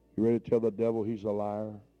 You ready to tell the devil he's a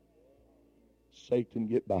liar? Satan,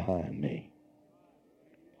 get behind me.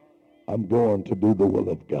 I'm going to do the will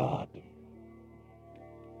of God.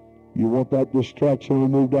 You want that distraction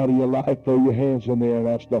removed out of your life? Throw your hands in there and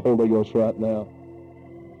ask the Holy Ghost right now.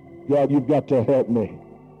 God, you've got to help me.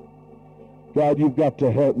 God, you've got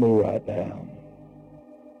to help me right now.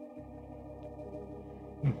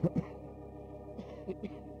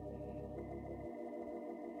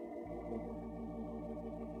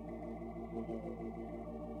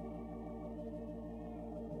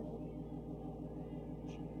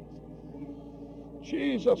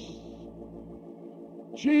 Jesus.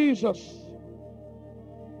 Jesus.